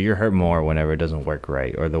you. So you're hurt more whenever it doesn't work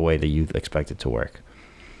right or the way that you expect it to work.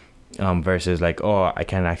 Versus like, oh, I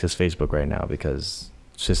can't access Facebook right now because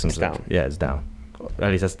systems down. Yeah, it's down.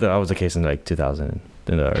 At least that was the case in like 2000,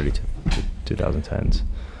 in the early 2010s.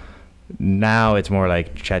 Now it's more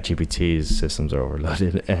like ChatGPT's systems are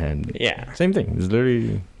overloaded, and same thing. It's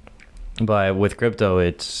literally, but with crypto,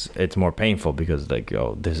 it's more painful because like,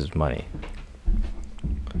 oh, this is money.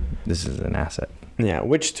 This is an asset. Yeah,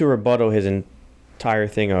 which to rebuttal his entire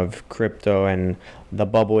thing of crypto and the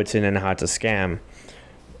bubble it's in and how it's a scam.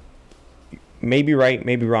 Maybe right,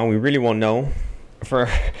 maybe wrong. We really won't know for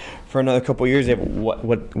another couple of years if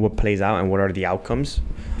what plays out and what are the outcomes.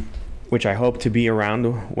 Which I hope to be around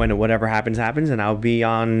when whatever happens, and I'll be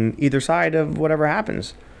on either side of whatever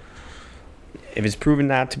happens. If it's proven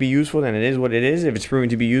not to be useful, then it is what it is. If it's proven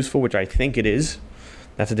to be useful, which I think it is,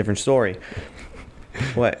 that's a different story.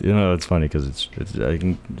 What? You know, it's funny because it's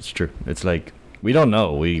true. It's like we don't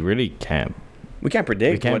know. We really can't. We can't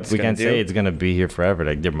predict. We can't say it's gonna be here forever.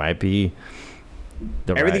 Like there might be.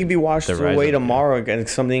 Everything can be washed away tomorrow, and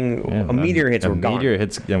something a meteor hits. We're gone. Meteor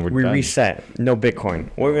hits, and we reset. No Bitcoin.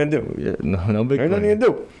 What are we gonna do? Yeah, no Bitcoin. There's nothing to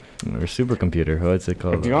do. Or supercomputer. What's it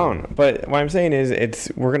called? It's gone. But what I'm saying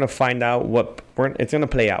is, we're gonna find out it's gonna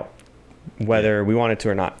play out, whether we want it to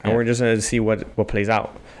or not, and we're just gonna see what plays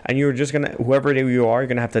out. And you're just gonna, whoever you are, you're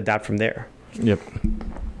gonna have to adapt from there. Yep.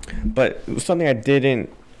 But something I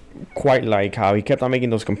didn't quite like, how he kept on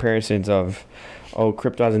making those comparisons of, oh,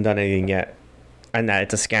 crypto hasn't done anything yet, and that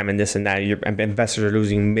it's a scam and this and that. And investors are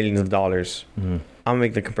losing millions of dollars. Mm-hmm. I'm gonna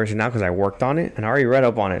make the comparison now because I worked on it and I already read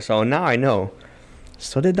up on it. So now I know.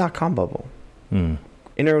 So did .com bubble.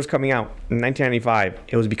 Internet was coming out in 1995.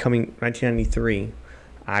 It was becoming 1993,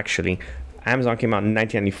 actually. Amazon came out in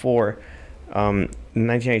 1994. In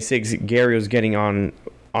 1996, Gary was getting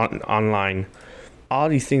online. All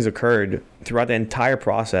these things occurred throughout the entire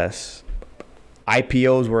process.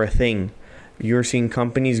 IPOs were a thing. You're seeing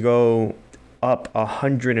companies go up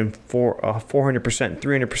 400%,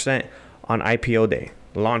 300% on IPO day,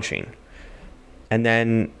 launching. And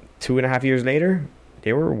then 2.5 years later,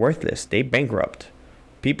 they were worthless. They bankrupt.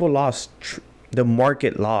 People lost, the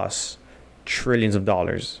market lost trillions of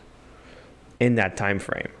dollars in that time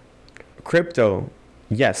frame. Crypto,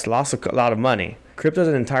 yes, lost a lot of money. Crypto's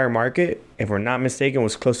an entire market, if we're not mistaken,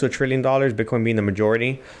 was close to $1 trillion, Bitcoin being the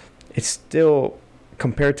majority. It's still,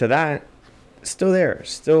 compared to that, still there.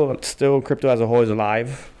 Still crypto as a whole is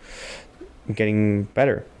alive, getting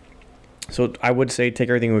better. So I would say take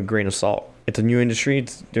everything with a grain of salt. It's a new industry.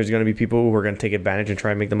 There's going to be people who are going to take advantage and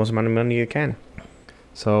try and make the most amount of money you can.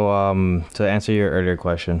 So to answer your earlier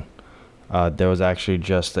question, there was actually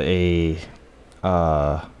just I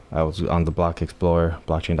was on the Block Explorer,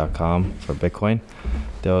 blockchain.com for Bitcoin.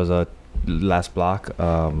 There was a last block.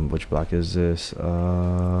 Which block is this?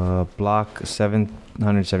 Block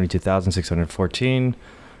 772,614.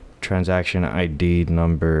 Transaction ID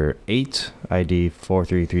number 8, ID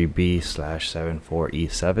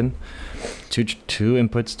 433B/74E7. Two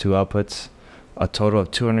inputs, two outputs. A total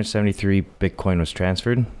of 273 Bitcoin was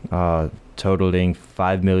transferred, totaling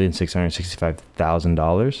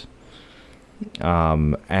 $5,665,000.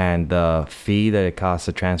 And the fee that it cost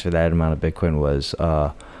to transfer that amount of Bitcoin was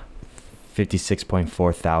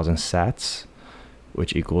 56.4 thousand sats,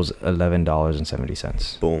 which equals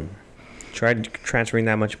 $11.70. Boom. Try transferring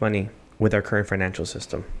that much money with our current financial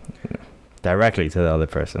system. Directly to the other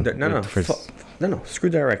person. No. Screw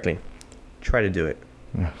directly. Try to do it.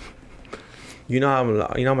 Yeah. You know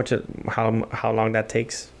how long that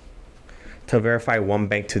takes to verify one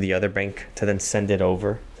bank to the other bank to then send it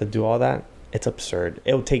over to do all that? It's absurd.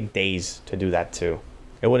 It would take days to do that too.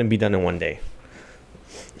 It wouldn't be done in one day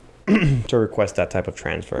to request that type of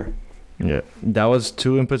transfer. Yeah, that was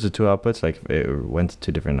two inputs and two outputs. Like it went to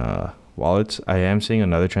different wallets. I am seeing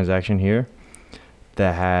another transaction here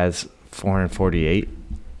that has 448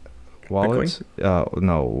 wallets.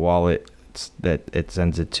 Wallets that it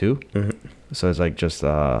sends it to. Mm-hmm. So it's like just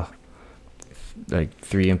like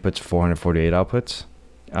 3 inputs, 448 outputs.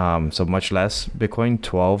 So much less Bitcoin,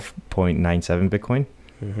 12.97 Bitcoin.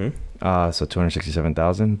 Mm-hmm. So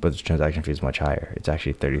 267,000, but the transaction fee is much higher. It's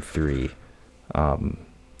actually $33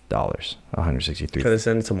 $163. Because it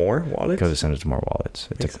sends to more wallets? Because it sends to more wallets.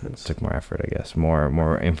 It took more effort, I guess. More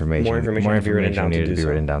information. More information needed to be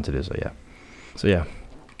written down to do so. Yeah. So yeah.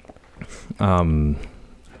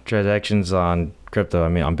 Transactions on crypto, I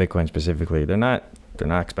mean on Bitcoin specifically, they're not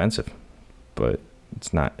expensive, but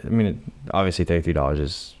it's not. I mean, obviously $33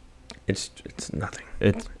 is. It's nothing.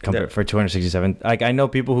 It's for 267. Like I know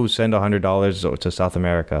people who send $100 to South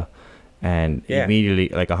America, and immediately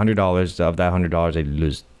like $100 of that $100 they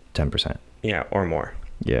lose 10%. Yeah, or more.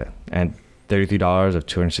 Yeah, and $33 of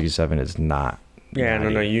 267 is not. Yeah,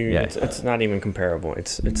 no. It's not even comparable.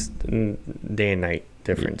 It's day and night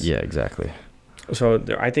difference. Yeah, exactly. So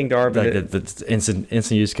I think there are the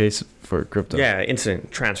instant use case for crypto. Yeah,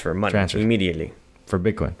 instant transfer money immediately for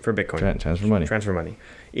Bitcoin. Transfer money.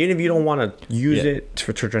 Even if you don't want to use it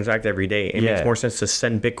to transact every day, it makes more sense to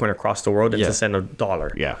send Bitcoin across the world than to send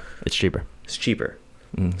 $1. Yeah, it's cheaper.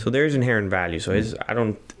 Mm. So there's inherent value. So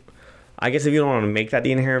I guess if you don't want to make that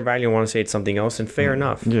the inherent value and want to say it's something else, then fair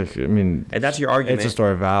enough. Yeah, I mean, and that's your argument. It's a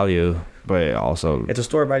store of value, but also it's a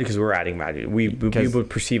store of value because we're adding value. People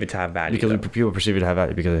perceive it to have value. Because people perceive it to have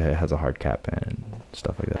value because it has a hard cap and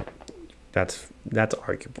stuff like that. That's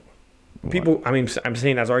arguable. People, I mean, I'm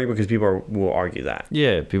saying that's arguable because people will argue that.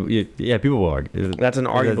 Yeah, people will argue. That's an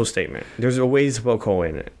arguable statement. There's a ways to poke hole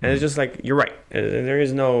in it, and it's just like you're right. There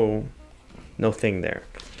is no no thing there.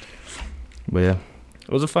 But yeah,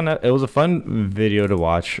 it was a fun video to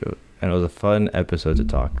watch, and it was a fun episode to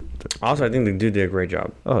talk. Also, I think the dude did a great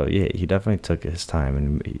job. Oh yeah, he definitely took his time,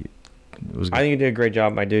 and it was good. I think he did a great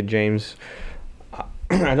job, my dude James.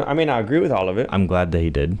 I may not agree with all of it. I'm glad that he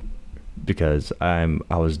did, because I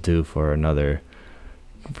was due for another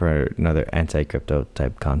anti-crypto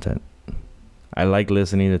type content. I like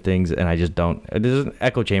listening to things, and I just don't. There's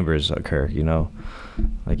echo chambers occur, you know,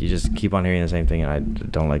 like you just keep on hearing the same thing, and I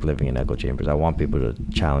don't like living in echo chambers. I want people to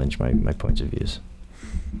challenge my points of views.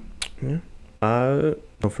 Yeah.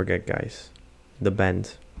 Don't forget, guys, the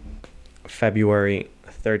Bend, February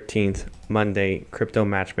 13th, Monday, crypto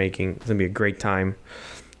matchmaking. It's gonna be a great time.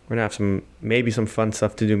 We're gonna have maybe some fun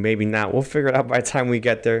stuff to do, maybe not. We'll figure it out by the time we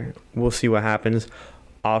get there. We'll see what happens.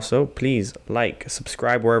 Also, please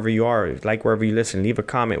subscribe wherever you are, wherever you listen, leave a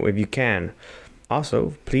comment if you can.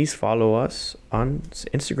 Also, please follow us on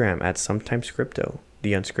Instagram at Sometimes Crypto,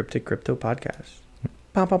 the Unscripted Crypto Podcast.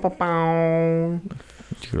 Pow, pow, pow, pow.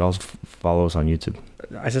 You could also follow us on YouTube.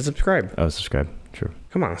 I said subscribe. Oh, subscribe. True.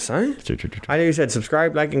 Come on, son. True. I know you said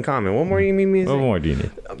subscribe, like, and comment. What more do you mean me to say? What more do you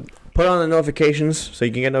need? Put on the notifications so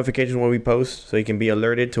you can get notifications when we post, so you can be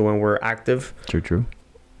alerted to when we're active. True.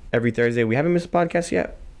 Every Thursday. We haven't missed a podcast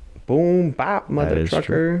yet. Boom, bop, mother trucker.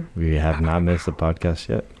 True. We have not missed a podcast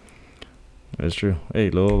yet. That's true. Hey,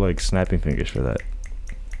 little snapping fingers for that.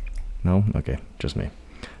 No? Okay, just me.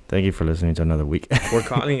 Thank you for listening to another week. We're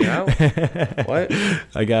calling you out? What?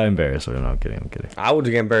 I got embarrassed. No, I'm kidding. I would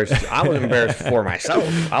get embarrassed. I was embarrassed for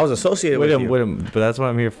myself. I was associated with you. But that's what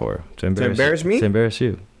I'm here for. To embarrass me? To embarrass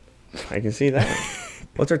you. I can see that.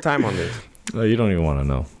 What's our time on this? Oh, you don't even want to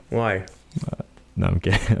know. Why? No, I'm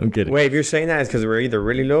kidding. Wait, if you're saying that, it's because we're either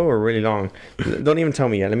really low or really long. Don't even tell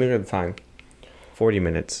me yet. Let me look at the time. 40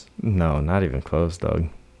 minutes. No, not even close, dog.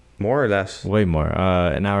 More or less? Way more.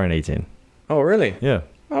 An hour and 18. Oh, really? Yeah.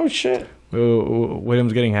 Oh, shit.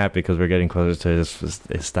 William's getting happy because we're getting closer to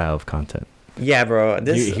his style of content. Yeah, bro.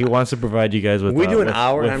 He wants to provide you guys with. We do an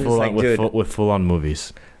hour, and I'm just like, dude. With full-on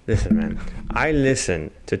movies. Listen, man. I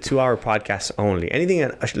listen to 2-hour podcasts only. Anything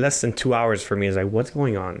less than 2 hours for me is like, what's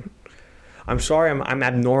going on? I'm sorry, I'm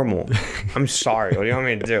abnormal. I'm sorry. What do you want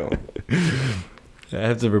me to do? I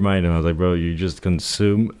have to remind him. I was like, bro, you just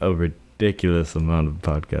consume a ridiculous amount of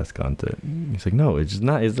podcast content. He's like, no, it's just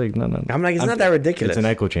not. It's like, no. I'm like, it's not that ridiculous. It's an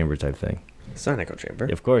echo chamber type thing. It's not an echo chamber.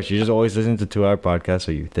 Yeah, of course. You just always listen to 2-hour podcasts,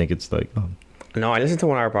 so you think it's like, oh. No, I listen to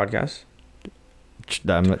 1-hour podcasts.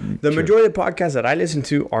 The majority of the podcasts that I listen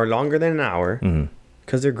to are longer than an hour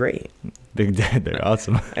because they're great. They're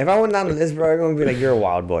awesome. If I went down the list, bro, I'm going to be like, you're a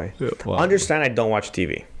wild boy. Wow. Understand I don't watch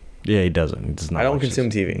TV. Yeah, he doesn't. He does not. I don't consume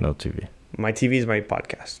TV. No TV. My TV is my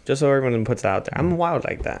podcast. Just so everyone puts it out there. I'm wild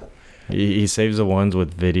like that. He saves the ones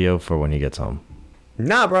with video for when he gets home.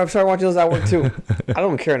 Nah, bro, I've started watching those at work too. I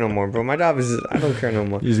don't care no more, bro. My job is I don't care no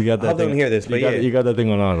more. You got that I don't hear this, but you got that thing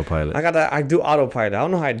on autopilot. I do autopilot. I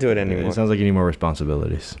don't know how I do it anymore. It sounds like you need more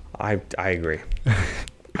responsibilities. I agree.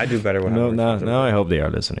 I do better when now I hope they are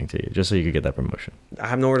listening to you, just so you could get that promotion. I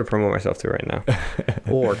have nowhere to promote myself to right now.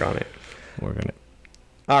 We'll work on it.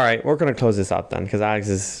 All right, we're gonna close this out then, because Alex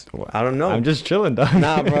is. I don't know. I'm just chilling, dog.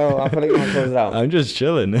 Nah, bro. I feel like you want to close it out. I'm just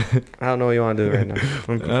chilling. I don't know what you want to do right now.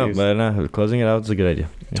 I'm confused. But closing it out is a good idea.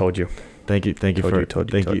 Yeah. Told you. Thank you thank you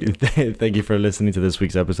for listening to this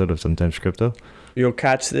week's episode of Sometimes Crypto. You'll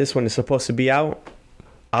catch this when it's supposed to be out.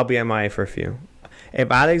 I'll be MIA for a few.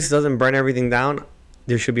 If Alex doesn't burn everything down,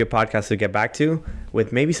 there should be a podcast to get back to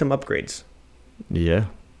with maybe some upgrades. Yeah.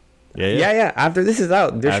 After this is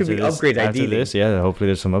out, there should be upgrades ideally. Hopefully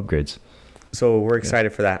there's some upgrades. So we're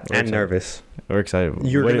excited for that and nervous. We're excited.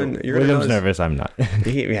 William's nervous. I'm not.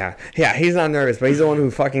 He's not nervous, but he's the one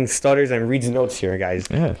who fucking stutters and reads notes here, guys.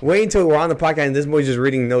 Yeah. Wait until we're on the podcast and this boy's just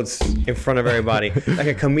reading notes in front of everybody, like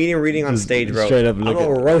a comedian reading on stage, bro. Straight up, I'm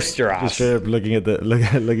gonna roast your ass. Just straight up looking at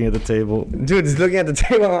the table. Dude, just looking at the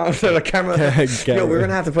table after the camera. Yo, we're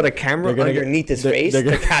gonna have to put a camera underneath his face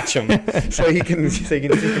to catch him, so he can read.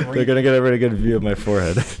 They're gonna get a really good view of my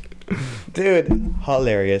forehead. Dude,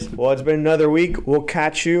 hilarious. Well, it's been another week. We'll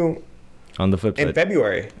catch you on the flip side in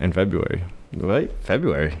February. Right?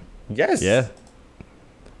 February. Yes. Yeah.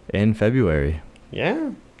 In February.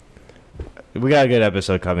 Yeah. We got a good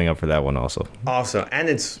episode coming up for that one also. Also, and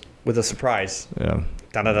it's with a surprise. Yeah.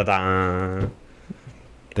 Da da da da.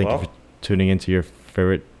 Thank you for tuning into your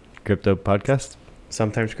favorite crypto podcast.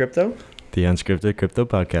 Sometimes Crypto. The Unscripted Crypto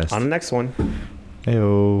Podcast. On the next one.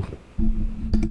 Heyo.